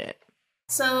treat it?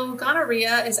 So gonorrhea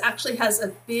has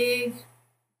a big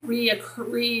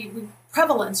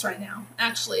prevalence right now.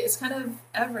 Actually, it's kind of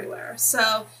everywhere.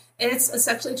 So it's a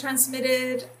sexually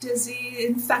transmitted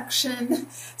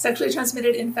sexually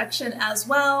transmitted infection as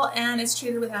well, and it's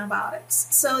treated with antibiotics.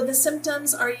 So the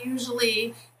symptoms are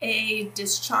usually a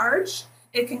discharge.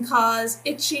 It can cause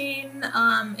itching,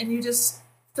 and you just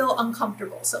feel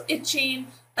uncomfortable. So itching,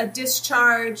 a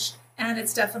discharge, and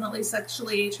it's definitely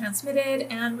sexually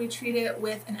transmitted, and we treat it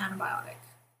with an antibiotic.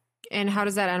 And how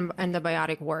does that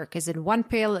antibiotic work? Is it one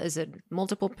pill? Is it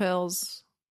multiple pills?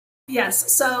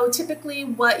 Yes. So typically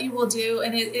what you will do,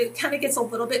 and it kind of gets a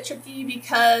little bit tricky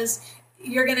because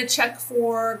you're going to check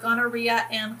for gonorrhea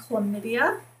and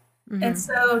chlamydia. And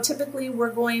so typically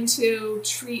we're going to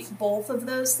treat both of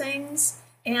those things.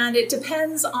 And it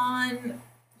depends on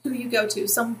who you go to.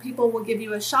 Some people will give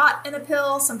you a shot and a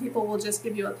pill. Some people will just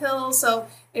give you a pill. So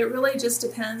it really just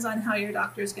depends on how your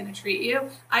doctor is going to treat you.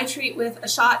 I treat with a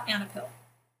shot and a pill.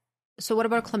 So what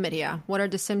about chlamydia? What are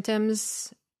the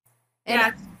symptoms?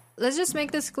 And let's just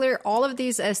make this clear. All of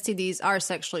these STDs are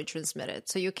sexually transmitted.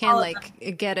 So you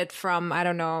can't get it from, I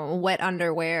don't know, wet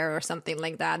underwear or something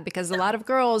like that. Because a lot of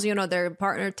girls, their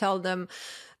partner tell them,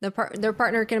 their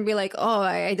partner can be like, oh,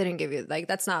 I didn't give you,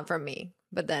 that's not from me.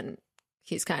 But then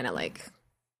he's kind of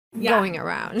going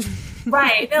around.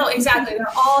 Right. No, exactly. They're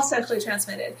all sexually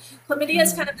transmitted. Chlamydia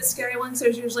is kind of the scary one. So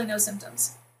there's usually no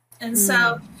symptoms. And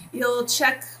so you'll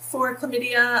check for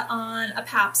chlamydia on a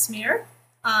pap smear.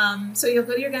 So you'll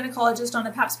go to your gynecologist on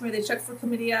a pap smear, they check for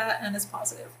chlamydia, and it's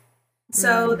positive.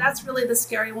 So that's really the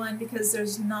scary one because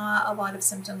there's not a lot of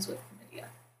symptoms with chlamydia.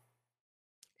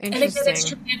 And again, it's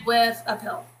treated with a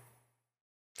pill,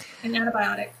 an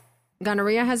antibiotic.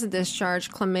 gonorrhea has a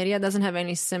discharge. Chlamydia doesn't have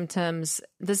any symptoms.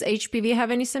 Does HPV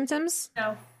have any symptoms?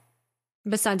 No.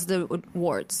 Besides the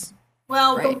warts?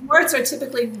 Well, right? The warts are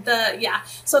typically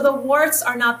so the warts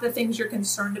are not the things you're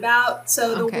concerned about.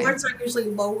 So the warts are usually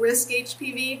low risk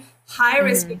HPV. High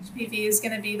risk HPV is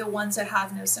going to be the ones that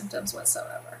have no symptoms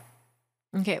whatsoever.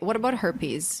 Okay. What about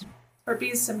herpes?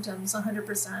 Herpes symptoms,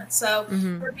 100%. So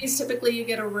herpes, typically you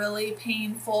get a really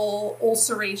painful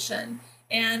ulceration,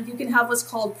 and you can have what's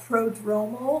called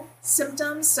prodromal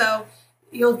symptoms. So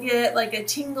you'll get like a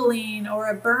tingling or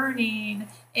a burning,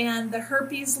 and the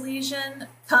herpes lesion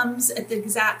comes at the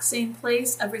exact same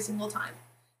place every single time.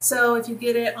 So if you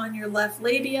get it on your left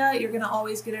labia, you're going to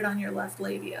always get it on your left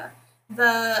labia.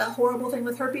 The horrible thing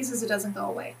with herpes is it doesn't go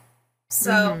away.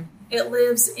 So it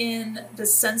lives in the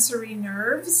sensory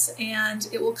nerves, and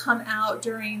it will come out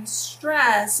during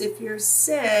stress if you're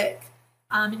sick,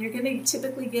 and you're going to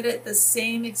typically get it the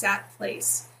same exact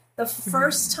place. The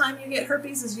first time you get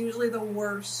herpes is usually the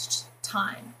worst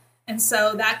time. And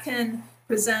so that can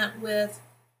present with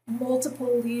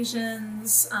multiple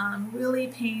lesions, really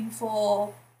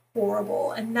painful,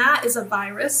 horrible. And that is a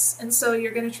virus. And so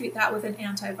you're going to treat that with an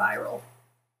antiviral.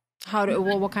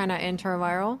 What kind of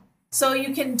antiviral? So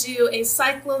you can do a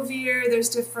cyclovir. There's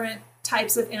different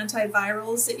types of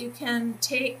antivirals that you can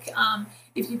take.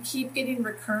 If you keep getting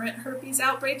recurrent herpes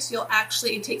outbreaks, you'll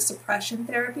actually take suppression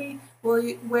therapy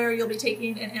where you'll be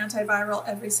taking an antiviral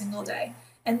every single day.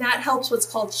 And that helps what's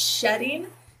called shedding,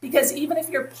 because even if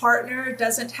your partner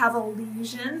doesn't have a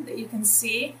lesion that you can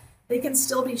see, they can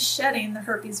still be shedding the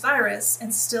herpes virus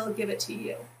and still give it to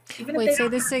you. Wait, say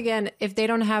this again. If they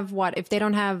don't have what? If they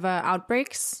don't have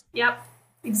outbreaks? Yep,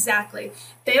 exactly.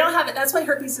 They don't have it. That's why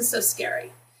herpes is so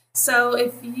scary. So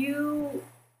if you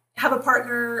have a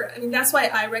partner, that's why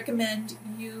I recommend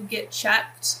you get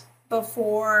checked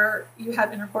before you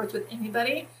have intercourse with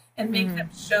anybody, and make them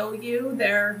show you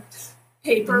their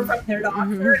paper from their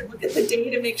doctor and look at the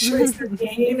data, make sure it's their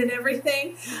name and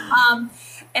everything.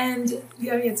 And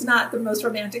it's not the most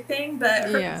romantic thing, but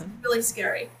herpes is really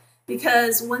scary,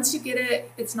 because once you get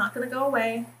it, it's not going to go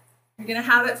away. You're going to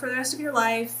have it for the rest of your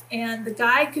life. And the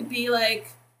guy could be like,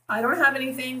 I don't have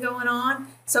anything going on.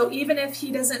 So even if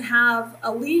he doesn't have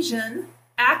a lesion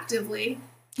actively,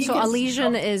 a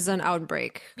lesion is an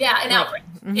outbreak. Yeah, an outbreak.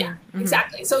 Yeah,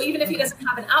 exactly. So even if he doesn't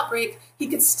have an outbreak, he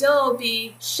could still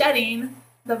be shedding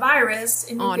the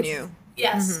virus on you.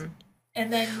 Yes.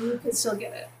 And then you could still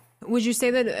get it. Would you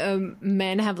say that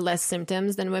men have less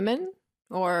symptoms than women,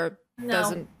 or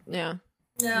doesn't? Yeah.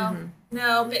 No,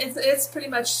 no. It's pretty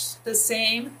much the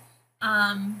same.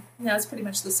 No, it's pretty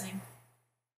much the same.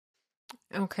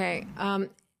 Okay.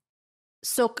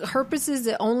 So herpes is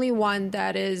the only one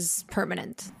that is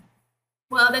permanent.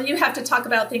 Well, then you have to talk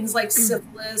about things like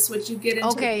syphilis, which you get into.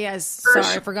 Okay, yes. Sorry,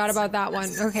 I forgot about that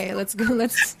one. Okay, let's go.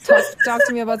 Let's talk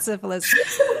to me about syphilis.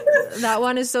 That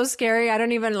one is so scary. I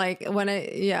don't even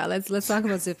let's talk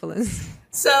about syphilis.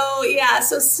 So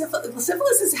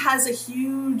syphilis has a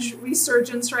huge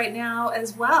resurgence right now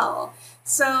as well.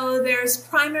 So there's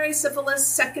primary syphilis,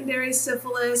 secondary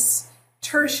syphilis,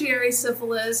 tertiary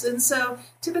syphilis. And so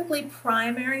typically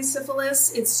primary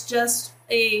syphilis, it's just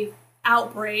a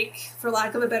outbreak, for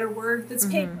lack of a better word, that's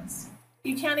painless.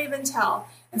 You can't even tell.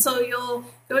 And so you'll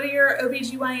go to your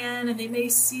OBGYN and they may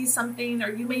see something, or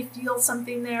you may feel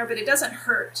something there, but it doesn't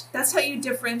hurt. That's how you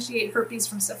differentiate herpes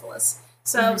from syphilis.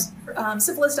 So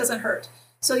syphilis doesn't hurt.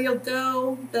 So you'll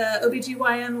go, the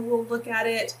OBGYN will look at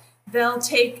it. They'll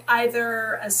take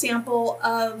either a sample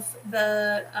of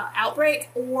the outbreak,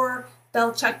 or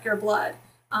they'll check your blood.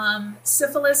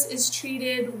 Syphilis is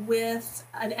treated with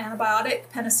an antibiotic,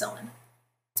 penicillin.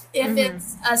 If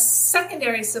it's a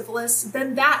secondary syphilis,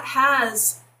 then that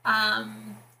has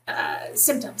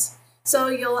symptoms. So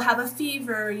you'll have a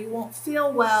fever, you won't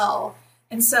feel well,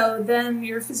 and so then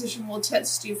your physician will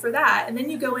test you for that. And then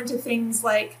you go into things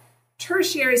like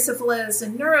tertiary syphilis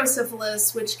and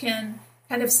neurosyphilis, which can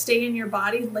kind of stay in your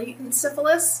body, latent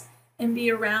syphilis, and be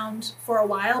around for a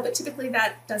while. But typically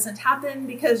that doesn't happen,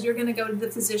 because you're going to go to the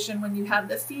physician when you have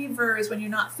the fevers, when you're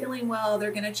not feeling well.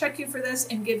 They're going to check you for this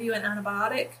and give you an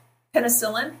antibiotic,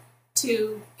 penicillin,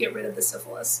 to get rid of the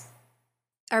syphilis.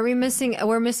 We're missing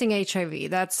HIV.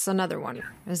 That's another one.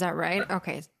 Is that right?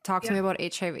 Okay. Talk to me about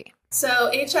HIV.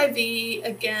 So HIV,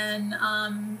 again,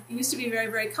 used to be very,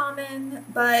 very common,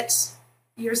 but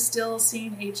you're still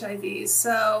seeing HIV.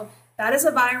 So that is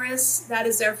a virus that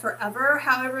is there forever.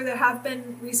 However, there have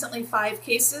been recently 5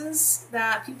 cases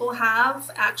that people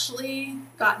have actually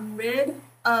gotten rid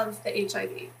of the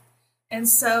HIV. And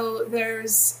so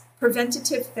there's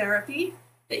preventative therapy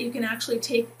that you can actually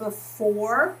take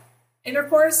before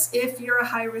intercourse if you're a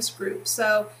high-risk group.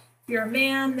 So if you're a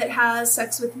man that has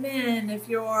sex with men, if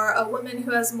you're a woman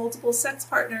who has multiple sex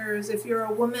partners, if you're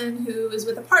a woman who is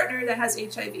with a partner that has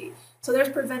HIV. So there's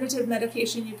preventative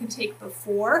medication you can take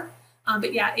before.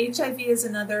 But yeah, HIV is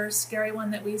another scary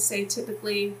one that we say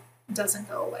typically doesn't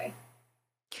go away.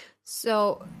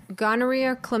 So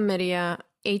gonorrhea, chlamydia,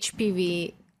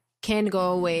 HPV can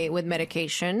go away with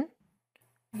medication.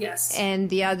 Yes. And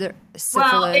the other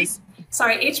syphilis. Well,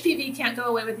 HPV can't go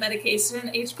away with medication.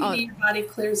 HPV, your body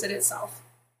clears it itself.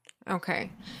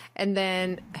 Okay. And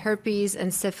then herpes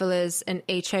and syphilis and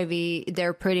HIV,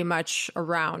 they're pretty much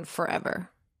around forever.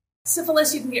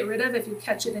 Syphilis you can get rid of if you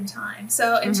catch it in time.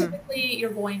 So, and typically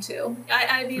you're going to.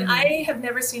 I mean, I have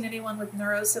never seen anyone with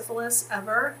neurosyphilis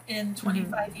ever in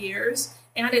 25 years.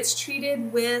 And it's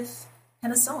treated with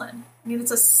penicillin. I mean,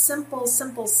 it's a simple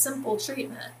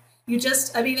treatment. You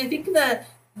just, I mean, I think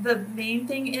the main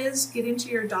thing is getting to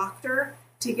your doctor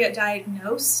to get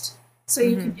diagnosed so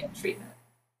you can get treatment.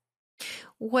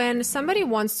 When somebody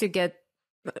wants to get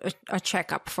a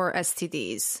checkup for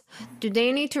STDs, do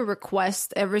they need to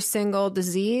request every single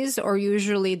disease, or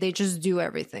usually they just do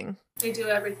everything? They do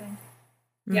everything.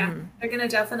 Yeah, they're going to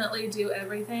definitely do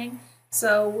everything.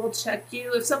 So we'll check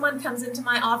you. If someone comes into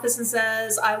my office and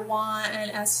says, I want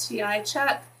an STI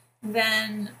check,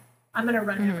 then I'm going to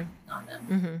run everything on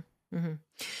them.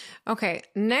 Okay,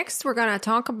 next we're going to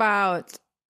talk about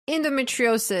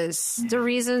endometriosis, the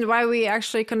reason why we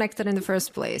actually connected in the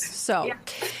first place. So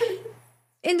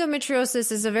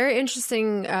endometriosis is a very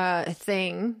interesting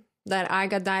thing that I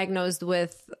got diagnosed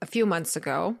with a few months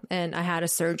ago, and I had a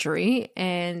surgery,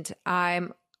 and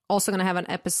I'm also going to have an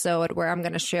episode where I'm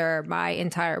going to share my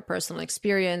entire personal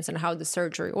experience and how the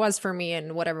surgery was for me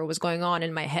and whatever was going on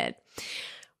in my head.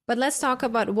 But let's talk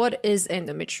about what is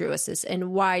endometriosis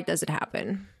and why does it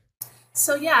happen?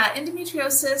 So yeah,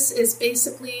 endometriosis is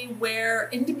basically where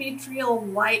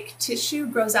endometrial-like tissue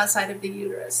grows outside of the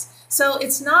uterus. So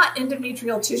it's not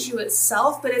endometrial tissue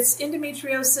itself, but it's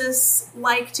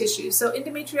endometriosis-like tissue. So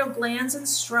endometrial glands and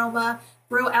stroma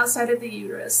grow outside of the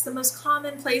uterus. The most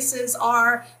common places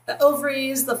are the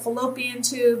ovaries, the fallopian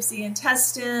tubes, the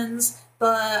intestines,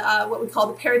 the what we call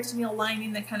the peritoneal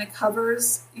lining that kind of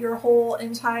covers your whole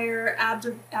entire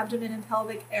abdomen and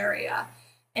pelvic area.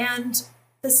 And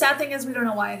the sad thing is we don't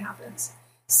know why it happens.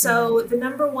 So the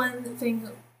number one thing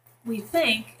we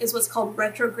think is what's called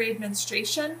retrograde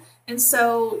menstruation. And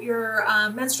so your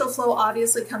menstrual flow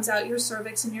obviously comes out your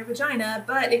cervix and your vagina,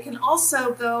 but it can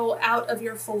also go out of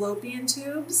your fallopian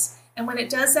tubes. And when it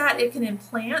does that, it can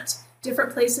implant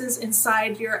different places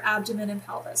inside your abdomen and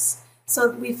pelvis. So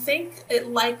we think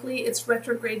it's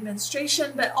retrograde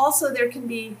menstruation, but also there can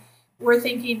be, we're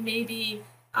thinking maybe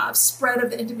spread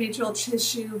of the endometrial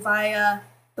tissue via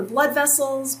the blood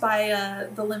vessels, via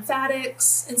the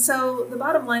lymphatics. And so the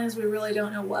bottom line is we really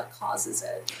don't know what causes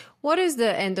it. What is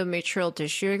the endometrial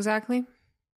tissue exactly?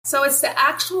 So it's the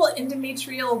actual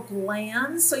endometrial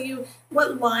glands. So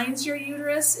what lines your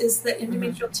uterus is the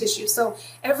endometrial tissue. So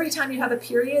every time you have a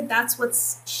period, that's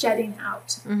what's shedding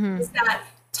out. Is that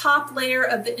top layer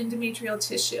of the endometrial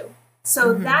tissue.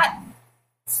 So that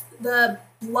the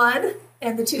blood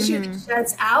and the tissue that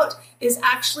sheds out is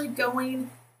actually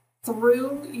going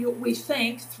through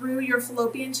through your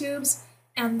fallopian tubes,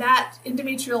 and that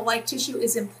endometrial-like tissue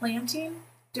is implanting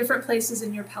different places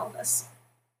in your pelvis.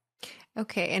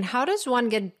 Okay, and how does one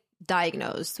get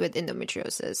diagnosed with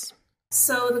endometriosis?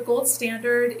 So the gold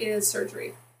standard is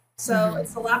surgery. So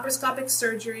it's the laparoscopic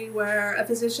surgery where a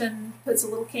physician puts a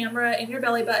little camera in your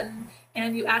belly button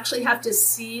and you actually have to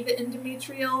see the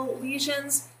endometrial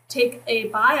lesions, take a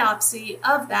biopsy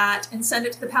of that and send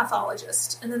it to the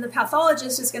pathologist. And then the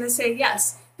pathologist is going to say,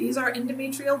 yes, these are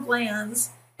endometrial glands,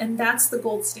 and that's the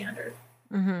gold standard.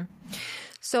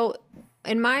 So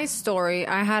in my story,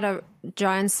 I had a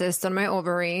giant cyst on my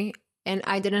ovary and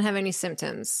I didn't have any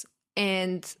symptoms.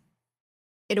 And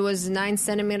it was 9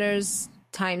 centimeters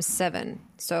times 7.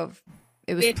 So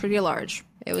it was pretty large.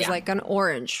 It was like an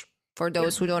orange for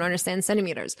those who don't understand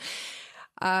centimeters.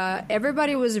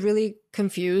 Everybody was really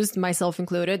confused, myself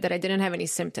included, that I didn't have any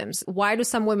symptoms. Why do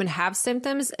some women have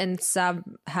symptoms and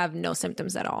some have no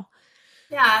symptoms at all?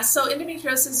 Yeah, so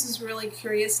endometriosis is really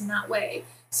curious in that way.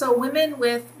 So women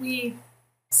we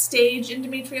stage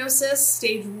endometriosis,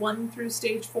 stage 1 through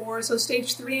stage 4. So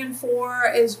stage 3 and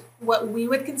 4 is what we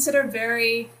would consider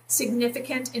very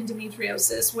significant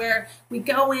endometriosis, where we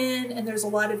go in and there's a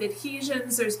lot of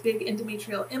adhesions, there's big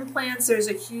endometrial implants, there's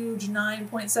a huge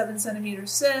 9.7 centimeter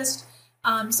cyst.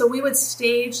 So we would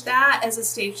stage that as a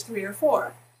stage 3 or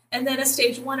 4. And then a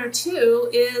stage 1 or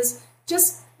 2 is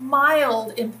just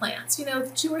mild implants,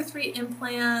 2 or 3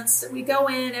 implants. We go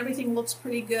in, everything looks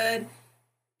pretty good.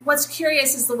 What's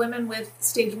curious is the women with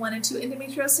stage 1 and 2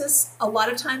 endometriosis a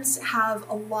lot of times have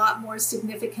a lot more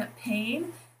significant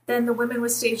pain than the women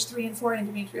with stage 3 and 4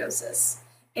 endometriosis.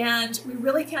 And we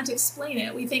really can't explain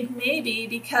it. We think maybe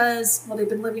because, they've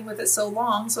been living with it so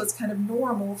long, so it's kind of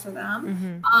normal for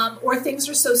them, or things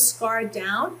are so scarred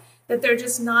down that they're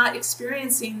just not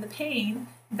experiencing the pain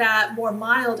that more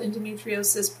mild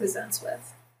endometriosis presents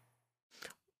with.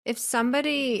 If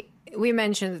somebody, we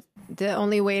mentioned the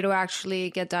only way to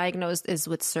actually get diagnosed is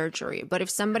with surgery, but if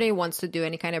somebody wants to do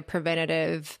any kind of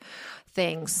preventative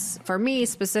things, for me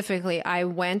specifically, I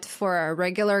went for a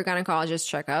regular gynecologist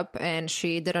checkup and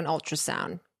she did an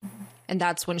ultrasound. And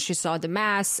that's when she saw the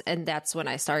mass, and that's when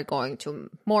I started going to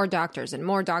more doctors, and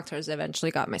more doctors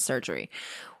eventually got my surgery.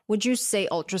 Would you say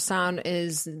ultrasound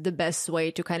is the best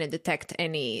way to kind of detect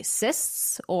any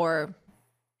cysts, or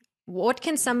what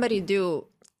can somebody do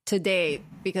today?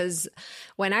 Because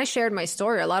when I shared my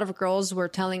story, a lot of girls were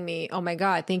telling me, oh my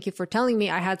God, thank you for telling me.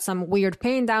 I had some weird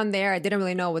pain down there. I didn't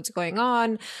really know what's going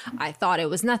on. I thought it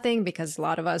was nothing, because a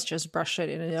lot of us just brush it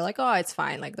and they're like, oh, it's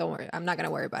fine. Like, don't worry. I'm not going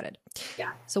to worry about it.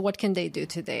 Yeah. So what can they do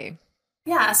today?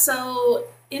 Yeah, so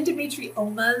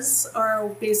endometriomas are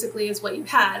basically is what you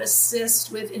had, a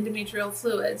cyst with endometrial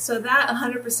fluid. So that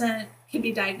 100% can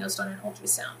be diagnosed on an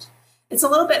ultrasound. It's a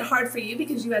little bit hard for you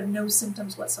because you had no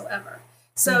symptoms whatsoever.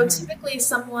 So typically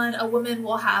a woman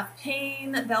will have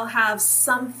pain, they'll have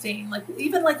something,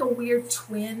 even a weird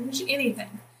twinge,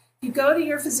 anything. You go to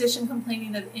your physician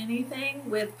complaining of anything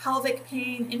with pelvic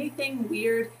pain, anything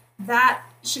weird, that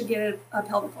should get a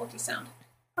pelvic ultrasound,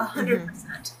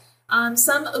 100%.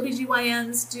 Some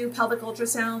OBGYNs do pelvic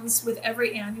ultrasounds with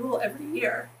every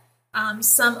year.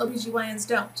 Some OBGYNs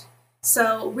don't.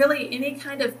 So really any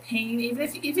kind of pain, even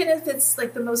if it's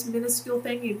like the most minuscule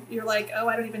thing, you're like, oh,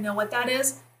 I don't even know what that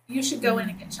is, you should go in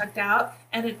and get checked out,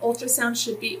 and an ultrasound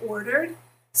should be ordered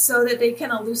so that they can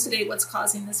elucidate what's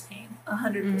causing this pain,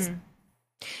 100%.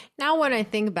 Now, when I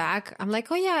think back, I'm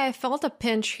like, oh yeah, I felt a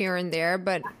pinch here and there,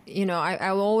 but I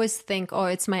always think, oh,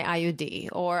 it's my IUD,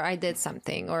 or I did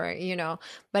something, or,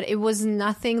 but it was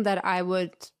nothing that I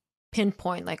would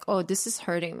pinpoint like, oh, this is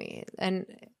hurting me. And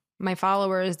my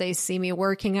followers, they see me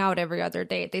working out every other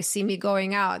day. They see me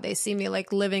going out. They see me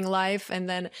living life. And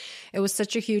then it was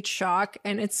such a huge shock.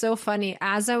 And it's so funny.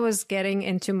 As I was getting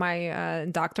into my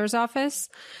doctor's office,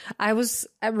 I was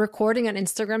recording an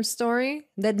Instagram story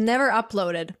that never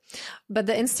uploaded. But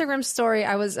the Instagram story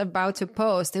I was about to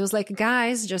post, it was like,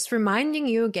 guys, just reminding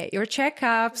you, get your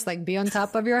checkups, be on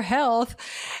top of your health.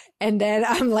 And then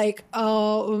I'm like,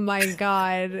 oh my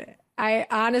God. I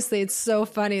honestly, it's so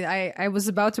funny. I was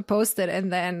about to post it,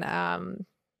 and then I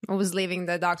was leaving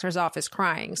the doctor's office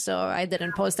crying. So I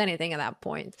didn't post anything at that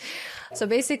point. So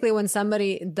basically, when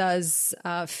somebody does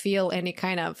feel any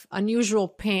kind of unusual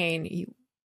pain,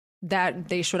 that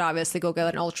they should obviously go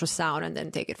get an ultrasound and then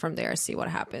take it from there, see what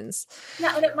happens.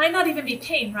 Yeah, and it might not even be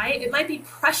pain, right? It might be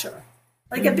pressure.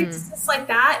 A big cyst like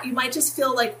that, you might just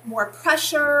feel more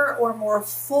pressure or more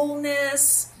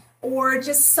fullness, or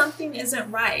just something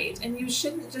isn't right. And you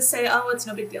shouldn't just say, oh, it's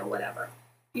no big deal, whatever.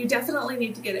 You definitely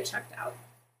need to get it checked out.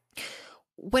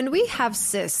 When we have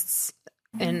cysts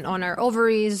on our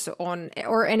ovaries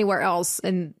or anywhere else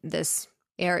in this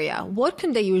area, what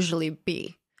can they usually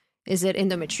be? Is it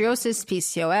endometriosis,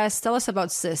 PCOS? Tell us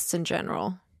about cysts in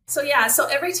general. So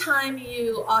every time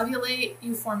you ovulate,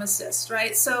 you form a cyst,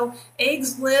 right? So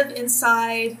eggs live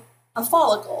inside a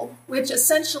follicle, which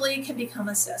essentially can become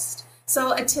a cyst.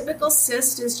 So a typical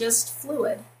cyst is just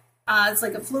fluid. It's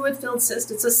like a fluid-filled cyst.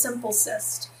 It's a simple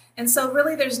cyst. And so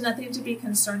really there's nothing to be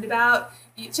concerned about.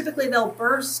 Typically they'll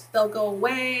burst, they'll go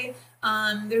away.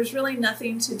 There's really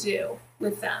nothing to do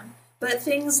with them. But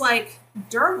things like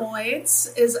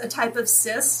dermoids is a type of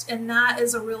cyst, and that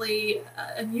is a really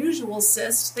unusual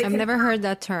cyst. I've never heard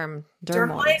that term,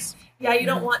 dermoids. Yeah, you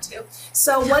don't want to.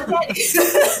 So what that is,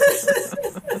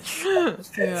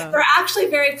 they're actually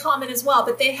very common as well,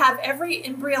 but they have every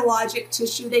embryologic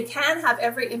tissue. They can have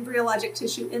every embryologic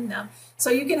tissue in them. So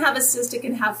you can have a cyst, it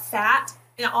can have fat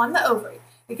on the ovary.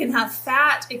 It can have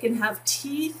fat, it can have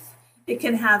teeth, it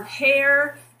can have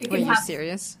hair. Are you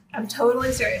serious? I'm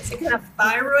totally serious. It can have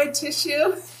thyroid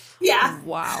tissue. Yeah.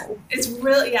 Wow. It's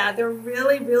really, they're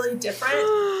really, really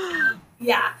different.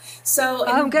 Yeah. So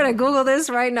I'm going to Google this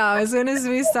right now as soon as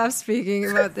we stop speaking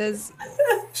about this.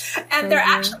 And they're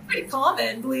actually pretty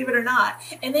common, believe it or not.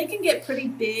 And they can get pretty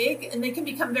big and they can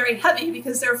become very heavy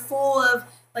because they're full of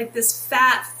like this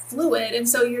fat fluid. And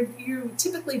so you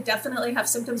typically definitely have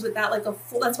symptoms with that, like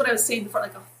that's what I was saying before,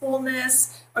 like a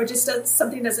fullness, or just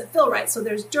something doesn't feel right. So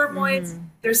there's dermoids,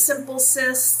 there's simple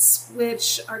cysts,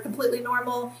 which are completely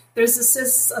normal. There's the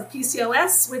cysts of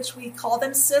PCOS, which we call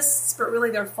them cysts, but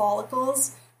really they're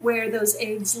follicles where those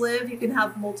eggs live. You can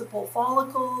have multiple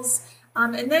follicles.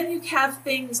 And then you have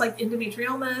things like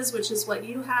endometriomas, which is what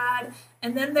you had.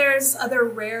 And then there's other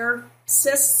rare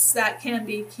cysts that can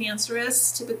be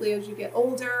cancerous, typically as you get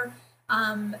older.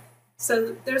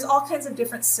 So there's all kinds of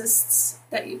different cysts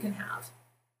that you can have.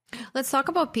 Let's talk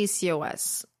about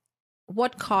PCOS.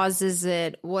 What causes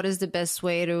it? What is the best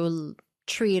way to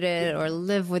treat it or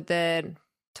live with it?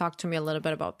 Talk to me a little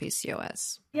bit about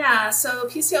PCOS. Yeah, so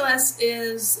PCOS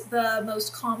is the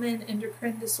most common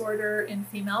endocrine disorder in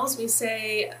females. We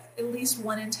say at least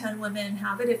 1 in 10 women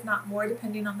have it, if not more,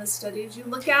 depending on the studies you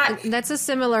look at. And that's a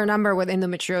similar number with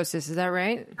endometriosis, is that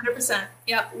right? 100%.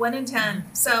 Yep, 1 in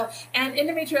 10. So, and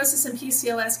endometriosis and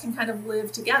PCOS can kind of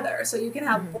live together. So you can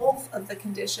have both of the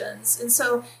conditions. And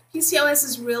so PCOS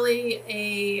is really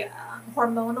a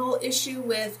hormonal issue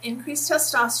with increased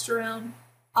testosterone,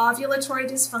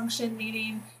 ovulatory dysfunction,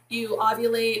 meaning you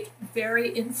ovulate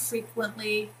very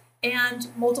infrequently, and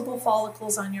multiple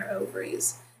follicles on your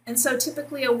ovaries. And so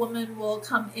typically a woman will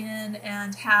come in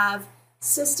and have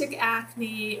cystic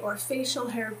acne or facial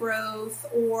hair growth,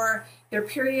 or their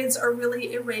periods are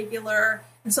really irregular.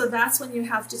 And so that's when you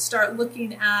have to start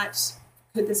looking at,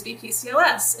 could this be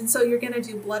PCOS? And so you're going to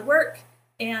do blood work,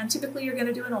 and typically you're going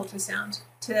to do an ultrasound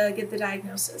to get the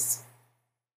diagnosis.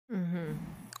 Mm-hmm.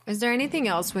 Is there anything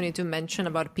else we need to mention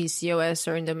about PCOS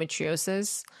or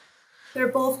endometriosis? They're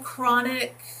both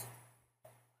chronic,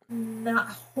 not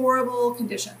horrible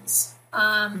conditions.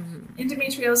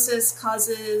 Endometriosis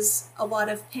causes a lot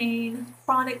of pain,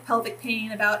 chronic pelvic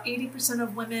pain. About 80%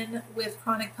 of women with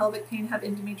chronic pelvic pain have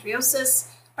endometriosis.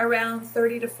 Around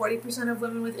 30 to 40% of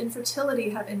women with infertility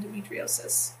have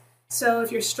endometriosis. So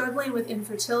if you're struggling with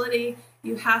infertility,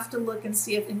 you have to look and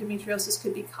see if endometriosis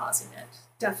could be causing it.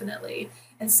 Definitely.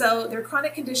 And so there are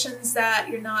chronic conditions that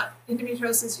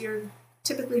endometriosis, you're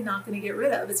typically not going to get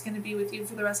rid of. It's going to be with you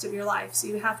for the rest of your life. So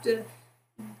you have to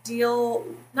not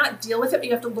deal with it, but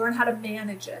you have to learn how to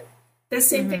manage it. The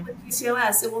same thing with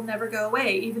PCOS. It will never go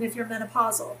away, even if you're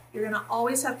menopausal. You're going to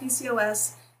always have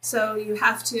PCOS. So you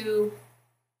have to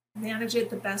manage it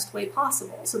the best way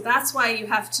possible. So that's why you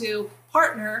have to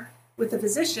partner with a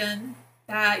physician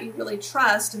that you really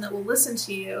trust and that will listen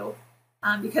to you.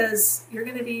 Because you're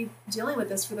going to be dealing with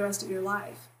this for the rest of your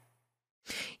life.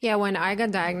 Yeah, when I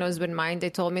got diagnosed with mine, they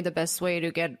told me the best way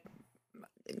to get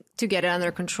it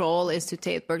under control is to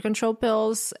take birth control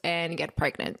pills and get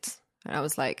pregnant. And I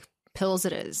was like, pills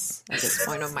it is at this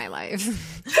point of my life.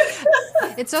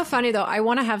 It's so funny though. I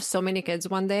want to have so many kids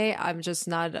one day. I'm just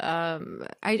not.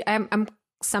 I'm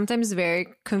sometimes very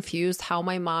confused how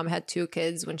my mom had 2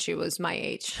 kids when she was my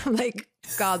age. Like,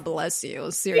 God bless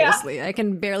you. Seriously. Yeah. I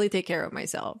can barely take care of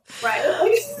myself. Right.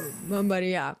 But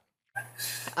yeah.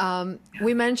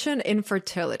 We mentioned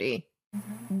infertility.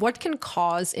 What can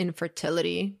cause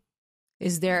infertility?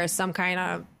 Is there some kind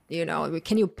of,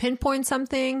 can you pinpoint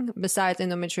something besides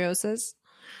endometriosis?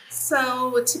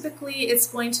 So typically it's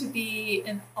going to be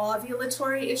an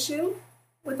ovulatory issue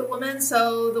with the woman.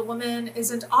 So the woman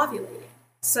isn't ovulating.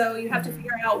 So you have to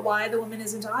figure out why the woman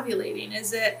isn't ovulating.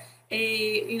 Is it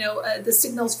the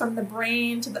signals from the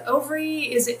brain to the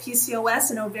ovary? Is it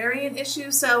PCOS, an ovarian issue?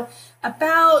 So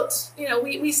about,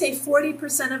 we say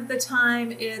 40% of the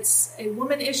time it's a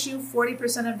woman issue,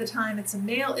 40% of the time it's a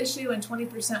male issue, and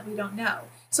 20% we don't know.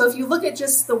 So if you look at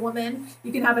just the woman,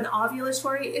 you can have an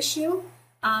ovulatory issue,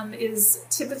 is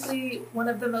typically one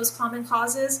of the most common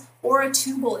causes, or a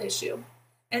tubal issue.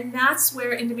 And that's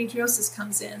where endometriosis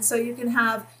comes in. So you can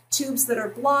have tubes that are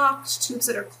blocked, tubes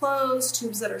that are closed,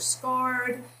 tubes that are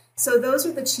scarred. So those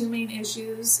are the 2 main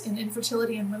issues in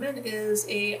infertility in women, is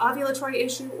a ovulatory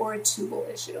issue or a tubal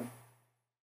issue.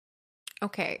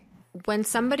 Okay. When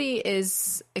somebody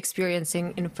is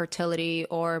experiencing infertility,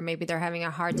 or maybe they're having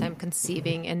a hard time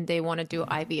conceiving and they want to do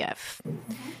IVF,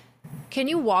 can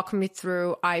you walk me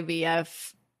through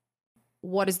IVF?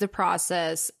 What is the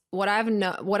process? What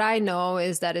I know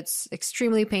is that it's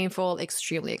extremely painful,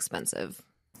 extremely expensive.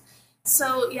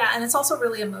 So yeah, and it's also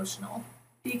really emotional,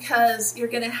 because you're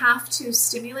going to have to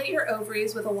stimulate your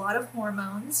ovaries with a lot of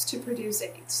hormones to produce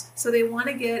eggs. So they want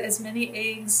to get as many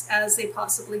eggs as they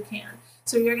possibly can.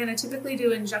 So you're going to typically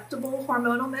do injectable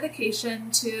hormonal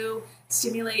medication to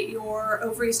stimulate your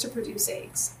ovaries to produce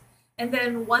eggs. And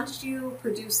then once you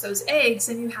produce those eggs,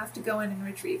 then you have to go in and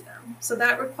retrieve them. So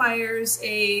that requires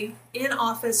a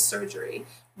in-office surgery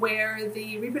where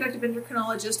the reproductive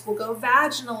endocrinologist will go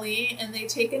vaginally and they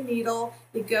take a needle,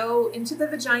 they go into the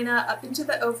vagina, up into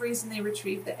the ovaries, and they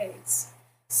retrieve the eggs.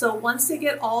 So once they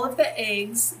get all of the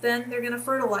eggs, then they're going to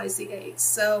fertilize the eggs.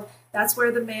 So that's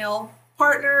where the male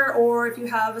partner, or if you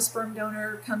have a sperm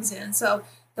donor, comes in. So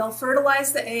they'll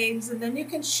fertilize the eggs, and then you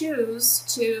can choose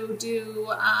to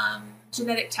do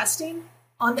genetic testing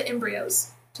on the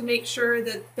embryos to make sure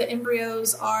that the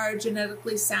embryos are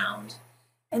genetically sound.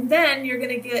 And then you're going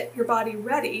to get your body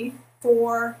ready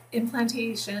for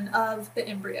implantation of the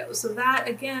embryos. So that,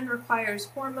 again, requires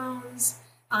hormones.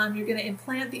 You're going to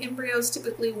implant the embryos,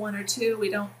 typically 1 or 2. We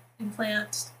don't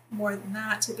implant more than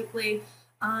that typically.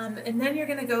 And then you're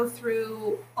going to go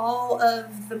through all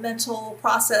of the mental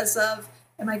process of,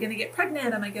 am I going to get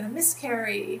pregnant? Am I going to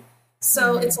miscarry?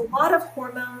 So it's a lot of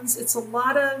hormones. It's a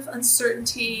lot of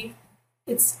uncertainty.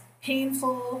 It's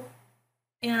painful,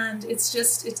 and it's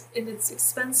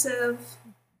expensive,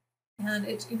 and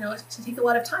it can take a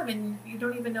lot of time, and you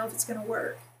don't even know if it's going to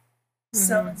work.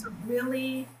 So it's a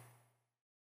really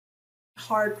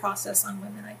hard process on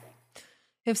women, I think.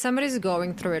 If somebody's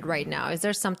going through it right now, is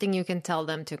there something you can tell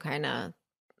them to kind of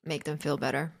make them feel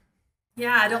better?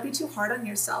 Yeah, don't be too hard on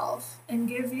yourself, and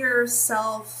give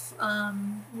yourself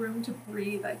room to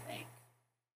breathe, I think.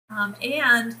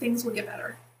 And things will get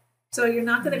better. So you're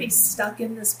not going to be stuck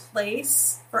in this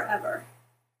place forever.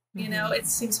 You know, it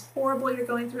seems horrible you're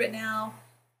going through it now,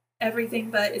 everything,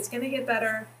 but it's going to get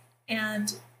better.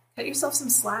 And cut yourself some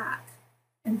slack.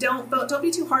 And don't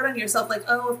be too hard on yourself. Like,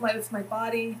 oh, if my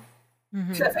body,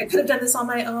 if I could have done this on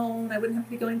my own, I wouldn't have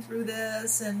to be going through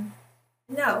this. And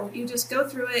no, you just go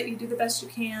through it. You do the best you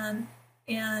can,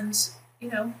 and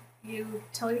you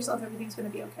tell yourself everything's going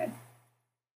to be okay.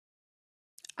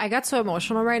 I got so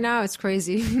emotional right now. It's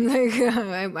crazy.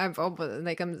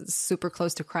 I'm super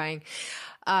close to crying.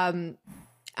 I'm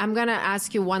going to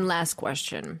ask you one last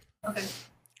question. Okay.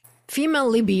 Female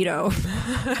libido.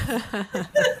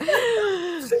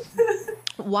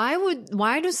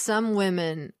 Why do some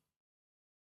women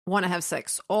want to have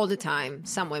sex all the time?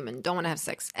 Some women don't want to have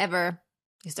sex ever.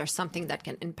 Is there something that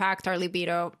can impact our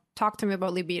libido? Talk to me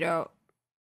about libido.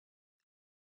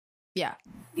 Yeah.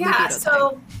 Yeah.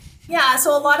 So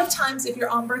a lot of times if you're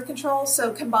on birth control,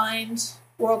 so combined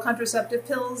oral contraceptive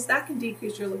pills, that can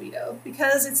decrease your libido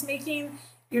because it's making,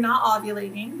 you're not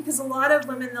ovulating. Because a lot of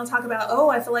women, they'll talk about, oh,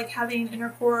 I feel like having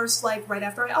intercourse like right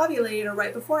after I ovulate or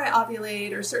right before I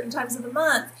ovulate or certain times of the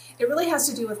month. It really has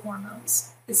to do with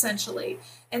hormones, essentially.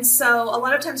 And so a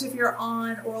lot of times if you're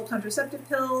on oral contraceptive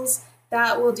pills,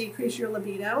 that will decrease your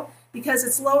libido because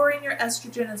it's lowering your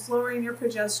estrogen, it's lowering your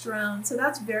progesterone. So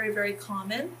that's very, very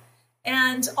common.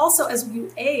 And also as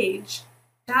you age,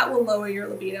 that will lower your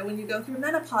libido. When you go through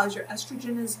menopause, your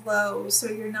estrogen is low, so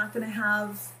you're not going to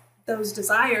have those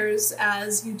desires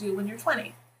as you do when you're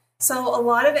 20. So a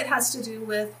lot of it has to do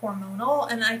with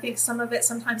hormonal, and I think some of it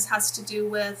sometimes has to do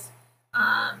with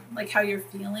like how you're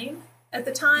feeling at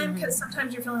the time, because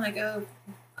sometimes you're feeling like, oh,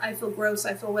 I feel gross,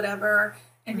 I feel whatever,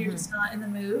 and you're just not in the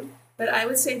mood. But I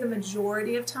would say the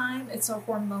majority of time it's a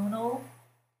hormonal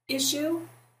issue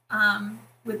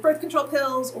with birth control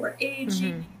pills or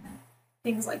aging,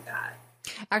 things like that.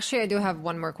 Actually, I do have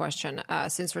one more question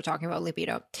since we're talking about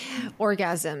libido.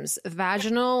 Orgasms,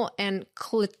 vaginal and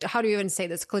how do you even say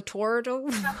this?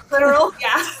 Clitoral? Clitoral,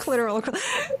 yeah.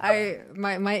 Clitoral.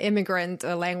 My immigrant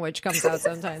language comes out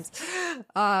sometimes.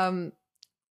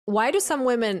 Why do some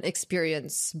women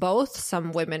experience both?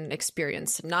 Some women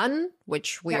experience none,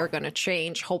 which we are going to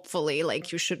change. Hopefully,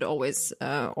 like you should always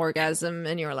orgasm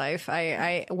in your life.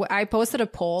 I posted a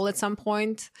poll at some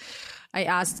point. I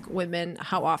asked women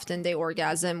how often they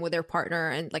orgasm with their partner,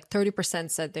 and like 30%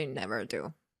 said they never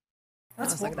do. I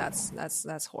was like,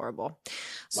 that's horrible.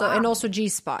 So, and also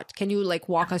G-spot. Can you like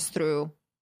walk us through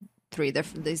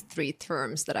these three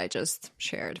terms that I just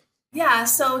shared? Yeah,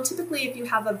 so typically if you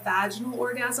have a vaginal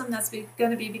orgasm, that's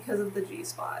going to be because of the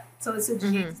G-spot. So it's a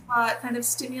G-spot kind of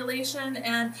stimulation,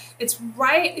 and it's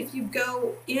right if you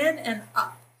go in and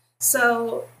up.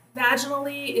 So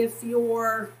vaginally, if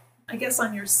you're, I guess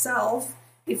on yourself,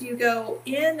 if you go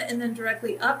in and then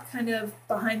directly up, kind of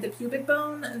behind the pubic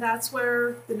bone, that's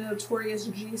where the notorious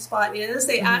G-spot is.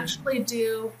 They actually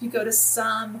do, if you go to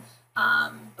some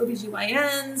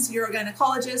OBGYNs,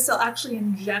 urogynecologists, they'll actually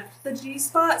inject the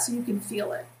G-spot so you can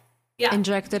feel it. Yeah.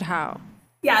 Inject it how?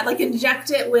 Yeah, like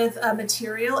inject it with a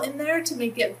material in there to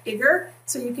make it bigger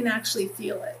so you can actually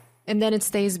feel it. And then it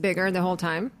stays bigger the whole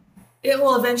time? It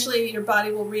will eventually, your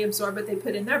body will reabsorb what they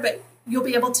put in there, but you'll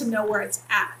be able to know where it's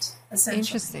at, essentially.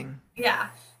 Interesting. Yeah.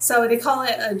 So they call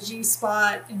it a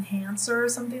G-spot enhancer or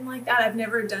something like that. I've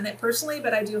never done it personally,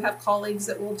 but I do have colleagues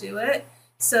that will do it.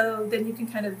 So then you can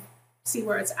kind of see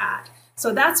where it's at.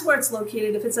 So that's where it's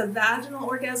located. If it's a vaginal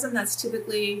orgasm, that's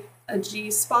typically a G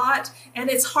spot, and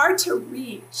it's hard to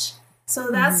reach.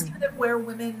 So that's kind of where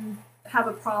women have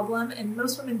a problem, and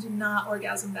most women do not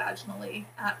orgasm vaginally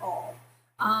at all.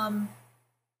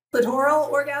 Clitoral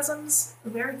orgasms are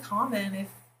very common if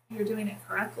you're doing it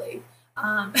correctly.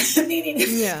 Meaning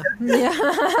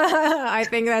I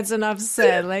think that's enough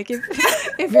said. Like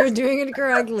if you're doing it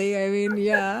correctly, I mean,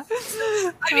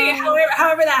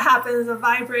 however that happens, a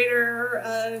vibrator,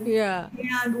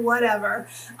 and whatever,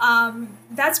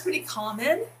 that's pretty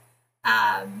common.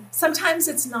 Sometimes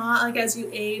it's not, like as you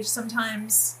age,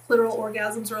 sometimes clitoral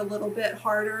orgasms are a little bit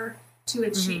harder to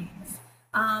achieve.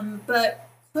 But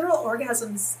clitoral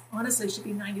orgasms honestly should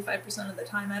be 95% of the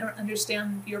time. I don't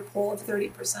understand your poll of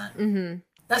 30%.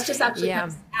 That's just actually kind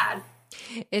of sad.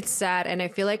 It's sad. And I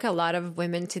feel like a lot of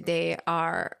women today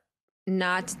are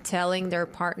not telling their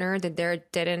partner that they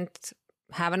didn't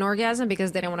have an orgasm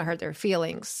because they don't want to hurt their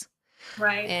feelings.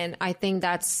 Right. And I think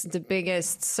that's the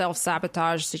biggest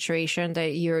self-sabotage situation,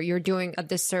 that you're doing a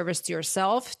disservice to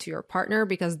yourself, to your partner,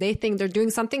 because they think they're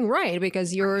doing something right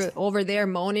because you're over there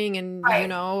moaning and,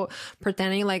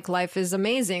 pretending like life is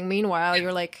amazing. Meanwhile,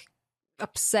 you're like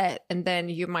upset, and then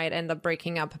you might end up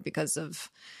breaking up because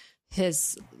of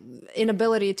his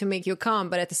inability to make you come.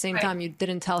 But at the same time, you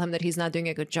didn't tell him that he's not doing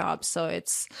a good job. So I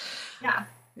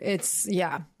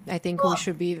think we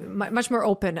should be much more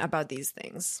open about these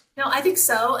things. No, I think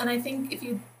so. And I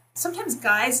think sometimes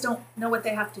guys don't know what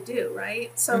they have to do,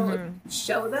 right? So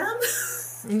show them.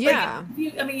 Yeah.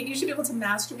 You should be able to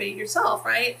masturbate yourself,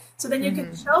 right? So then you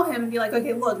can show him and be like,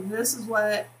 okay, look, this is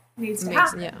what needs to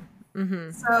happen.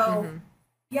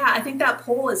 Yeah. I think that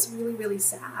poll is really, really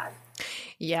sad.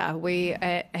 Yeah.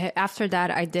 After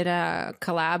that, I did a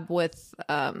collab with,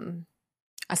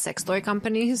 a sex toy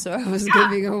company, so I was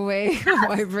giving away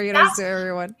vibrators to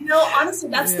everyone. Honestly,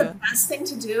 that's the best thing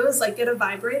to do, is like get a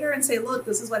vibrator and say, look,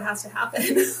 this is what has to happen.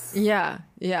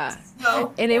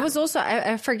 And it was also,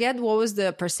 I forget what was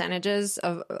the percentage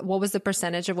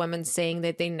of women saying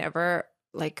that they never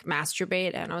like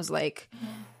masturbate, and I was like,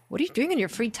 what are you doing in your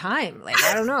free time? Like,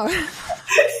 I don't know.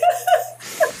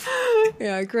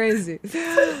 Yeah, crazy.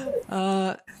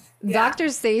 Dr.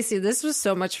 Stacy, this was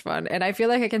so much fun. And I feel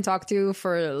like I can talk to you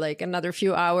for like another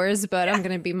few hours, but I'm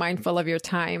going to be mindful of your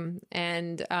time.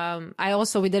 And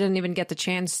we didn't even get the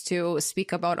chance to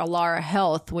speak about Allara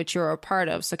Health, which you're a part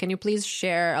of. So can you please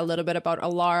share a little bit about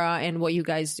Allara and what you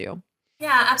guys do?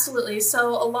 Yeah, absolutely.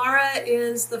 So Allara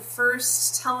is the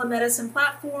first telemedicine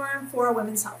platform for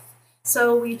women's health.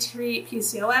 So we treat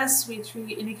PCOS, we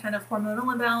treat any kind of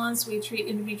hormonal imbalance, we treat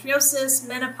endometriosis,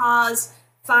 menopause,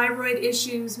 thyroid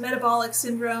issues, metabolic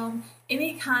syndrome,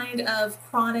 any kind of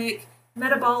chronic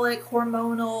metabolic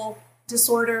hormonal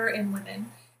disorder in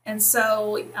women. And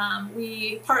so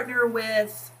we partner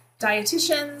with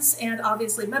dietitians and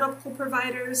obviously medical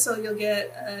providers. So you'll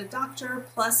get a doctor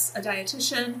plus a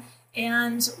dietitian,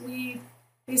 and we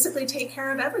basically take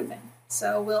care of everything.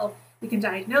 So we can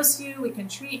diagnose you, we can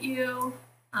treat you,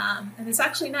 and it's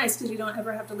actually nice because you don't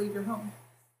ever have to leave your home.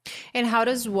 And how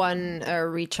does one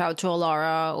reach out to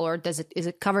Allara, or is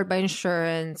it covered by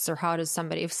insurance, or how does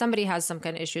if somebody has some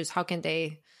kind of issues, how can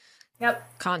they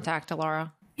contact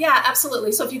Allara? Yeah,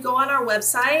 absolutely. So if you go on our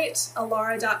website,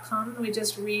 allara.com, we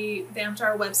just revamped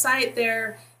our website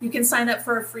there. You can sign up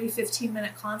for a free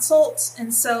 15-minute consult.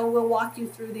 And so we'll walk you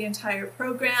through the entire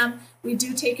program. We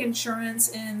do take insurance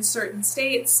in certain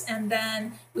states. And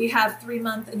then we have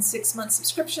 3-month and 6-month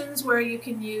subscriptions where you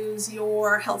can use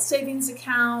your health savings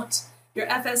account, your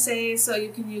FSA, so you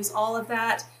can use all of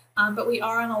that. But we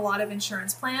are on a lot of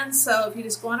insurance plans. So if you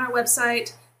just go on our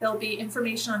website, there'll be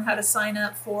information on how to sign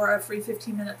up for a free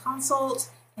 15-minute consult,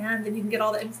 and then you can get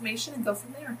all the information and go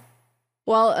from there.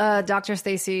 Well, Dr.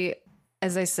 Stacy,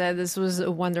 as I said, this was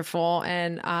wonderful,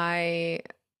 and I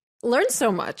learned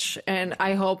so much, and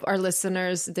I hope our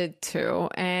listeners did too.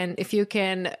 And if you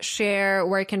can share,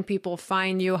 where can people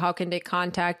find you? How can they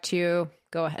contact you?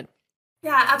 Go ahead.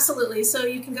 Yeah, absolutely. So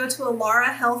you can go to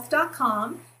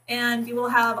allarahealth.com, and you will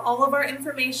have all of our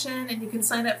information, and you can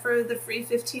sign up for the free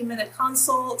 15-minute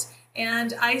consult.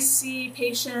 And I see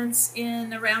patients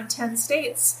in around 10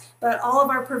 states, but all of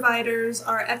our providers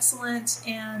are excellent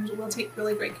and will take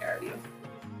really great care of you.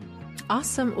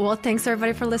 Awesome. Well, thanks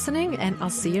everybody for listening, and I'll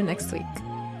see you next week.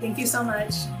 Thank you so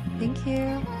much. Thank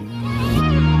you.